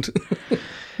 Maybe. Don't.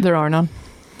 There are none.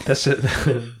 This is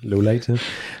low light.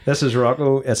 This is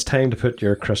Rocco. It's time to put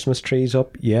your Christmas trees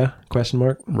up. Yeah? Question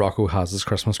mark. Rocco has his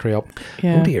Christmas tree up.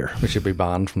 Yeah. Oh dear. We should be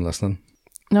banned from listening.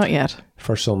 Not yet.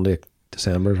 First Sunday of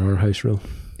December is our house rule.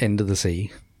 Into the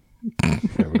sea.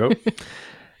 There we go.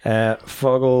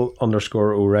 Foggle _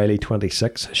 O'Reilly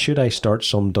 26. Should I start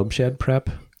some Dubshed prep?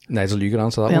 Nigel, you can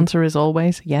answer that The one. answer is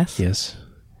always yes. Yes.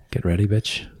 Get ready,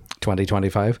 bitch.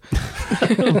 2025.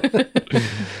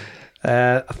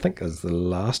 I think as the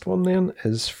last one then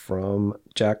is from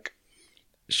Jack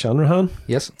Shanrahan.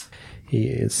 Yes. He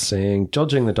is saying,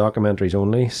 judging the documentaries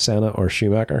only, Senna or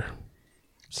Schumacher?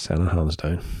 Senna, hands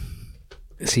down.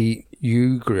 See,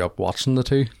 you grew up watching the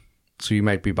two, so you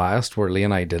might be biased, where Lee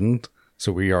and I didn't.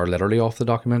 So we are literally off the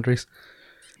documentaries.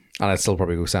 And I'd still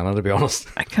probably go Senna, to be honest.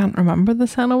 I can't remember the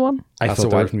Senna one. That's a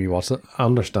thought while they from you watched it. I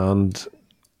understand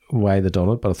why they done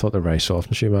it, but I thought they're very soft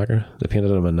in Schumacher. They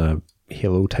painted him in a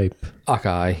halo type.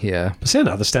 Okay, yeah. But saying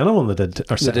that, the Senna one they did,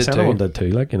 or They did Senna too. one did too,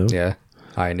 like, you know. Yeah.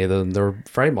 Aye, neither of them. They were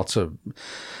very much of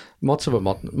a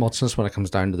muchness when it comes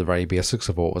down to the very basics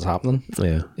of what was happening.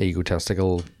 Yeah.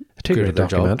 Egotistical, Two good great at their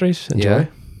job. documentaries. Enjoy. Yeah.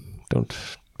 Don't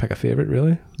pick a favourite,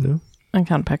 really. No. I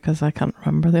can't pick because I can't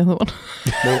remember the other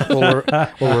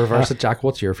one. We'll reverse it. Jack,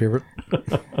 what's your favourite?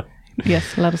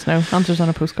 Yes, let us know. Answers on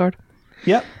a postcard.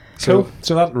 Yeah. So- Cool.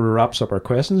 So that wraps up our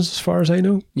questions as far as I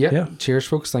know. Yeah. Cheers,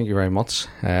 folks. Thank you very much.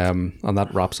 And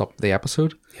that wraps up the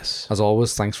episode. Yes. As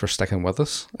always, thanks for sticking with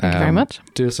us. Thank you very much.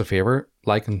 Do us a favour,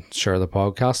 like and share the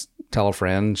podcast. Tell a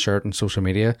friend, share it on social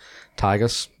media, tag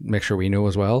us, make sure we know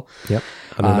as well. Yep.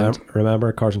 And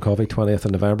remember, Cars and Coffee, 20th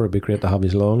of November. It'd be great to have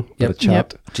you along. Bit of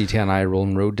chat. GTNI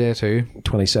Rolling Road Day too.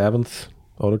 27th,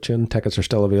 Autotune. Tickets are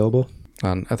still available.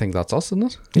 And I think that's us, isn't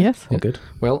it? Yes. All good.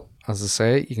 Well, as I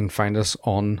say, you can find us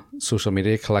on social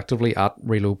media collectively at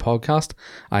Reload Podcast.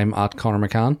 I'm at Connor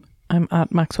McCann. I'm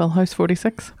at Maxwell House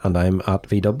 46. And I'm at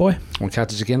VDubboy. We'll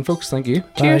catch you again, folks. Thank you.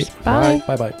 Cheers. Bye.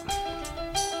 Bye bye.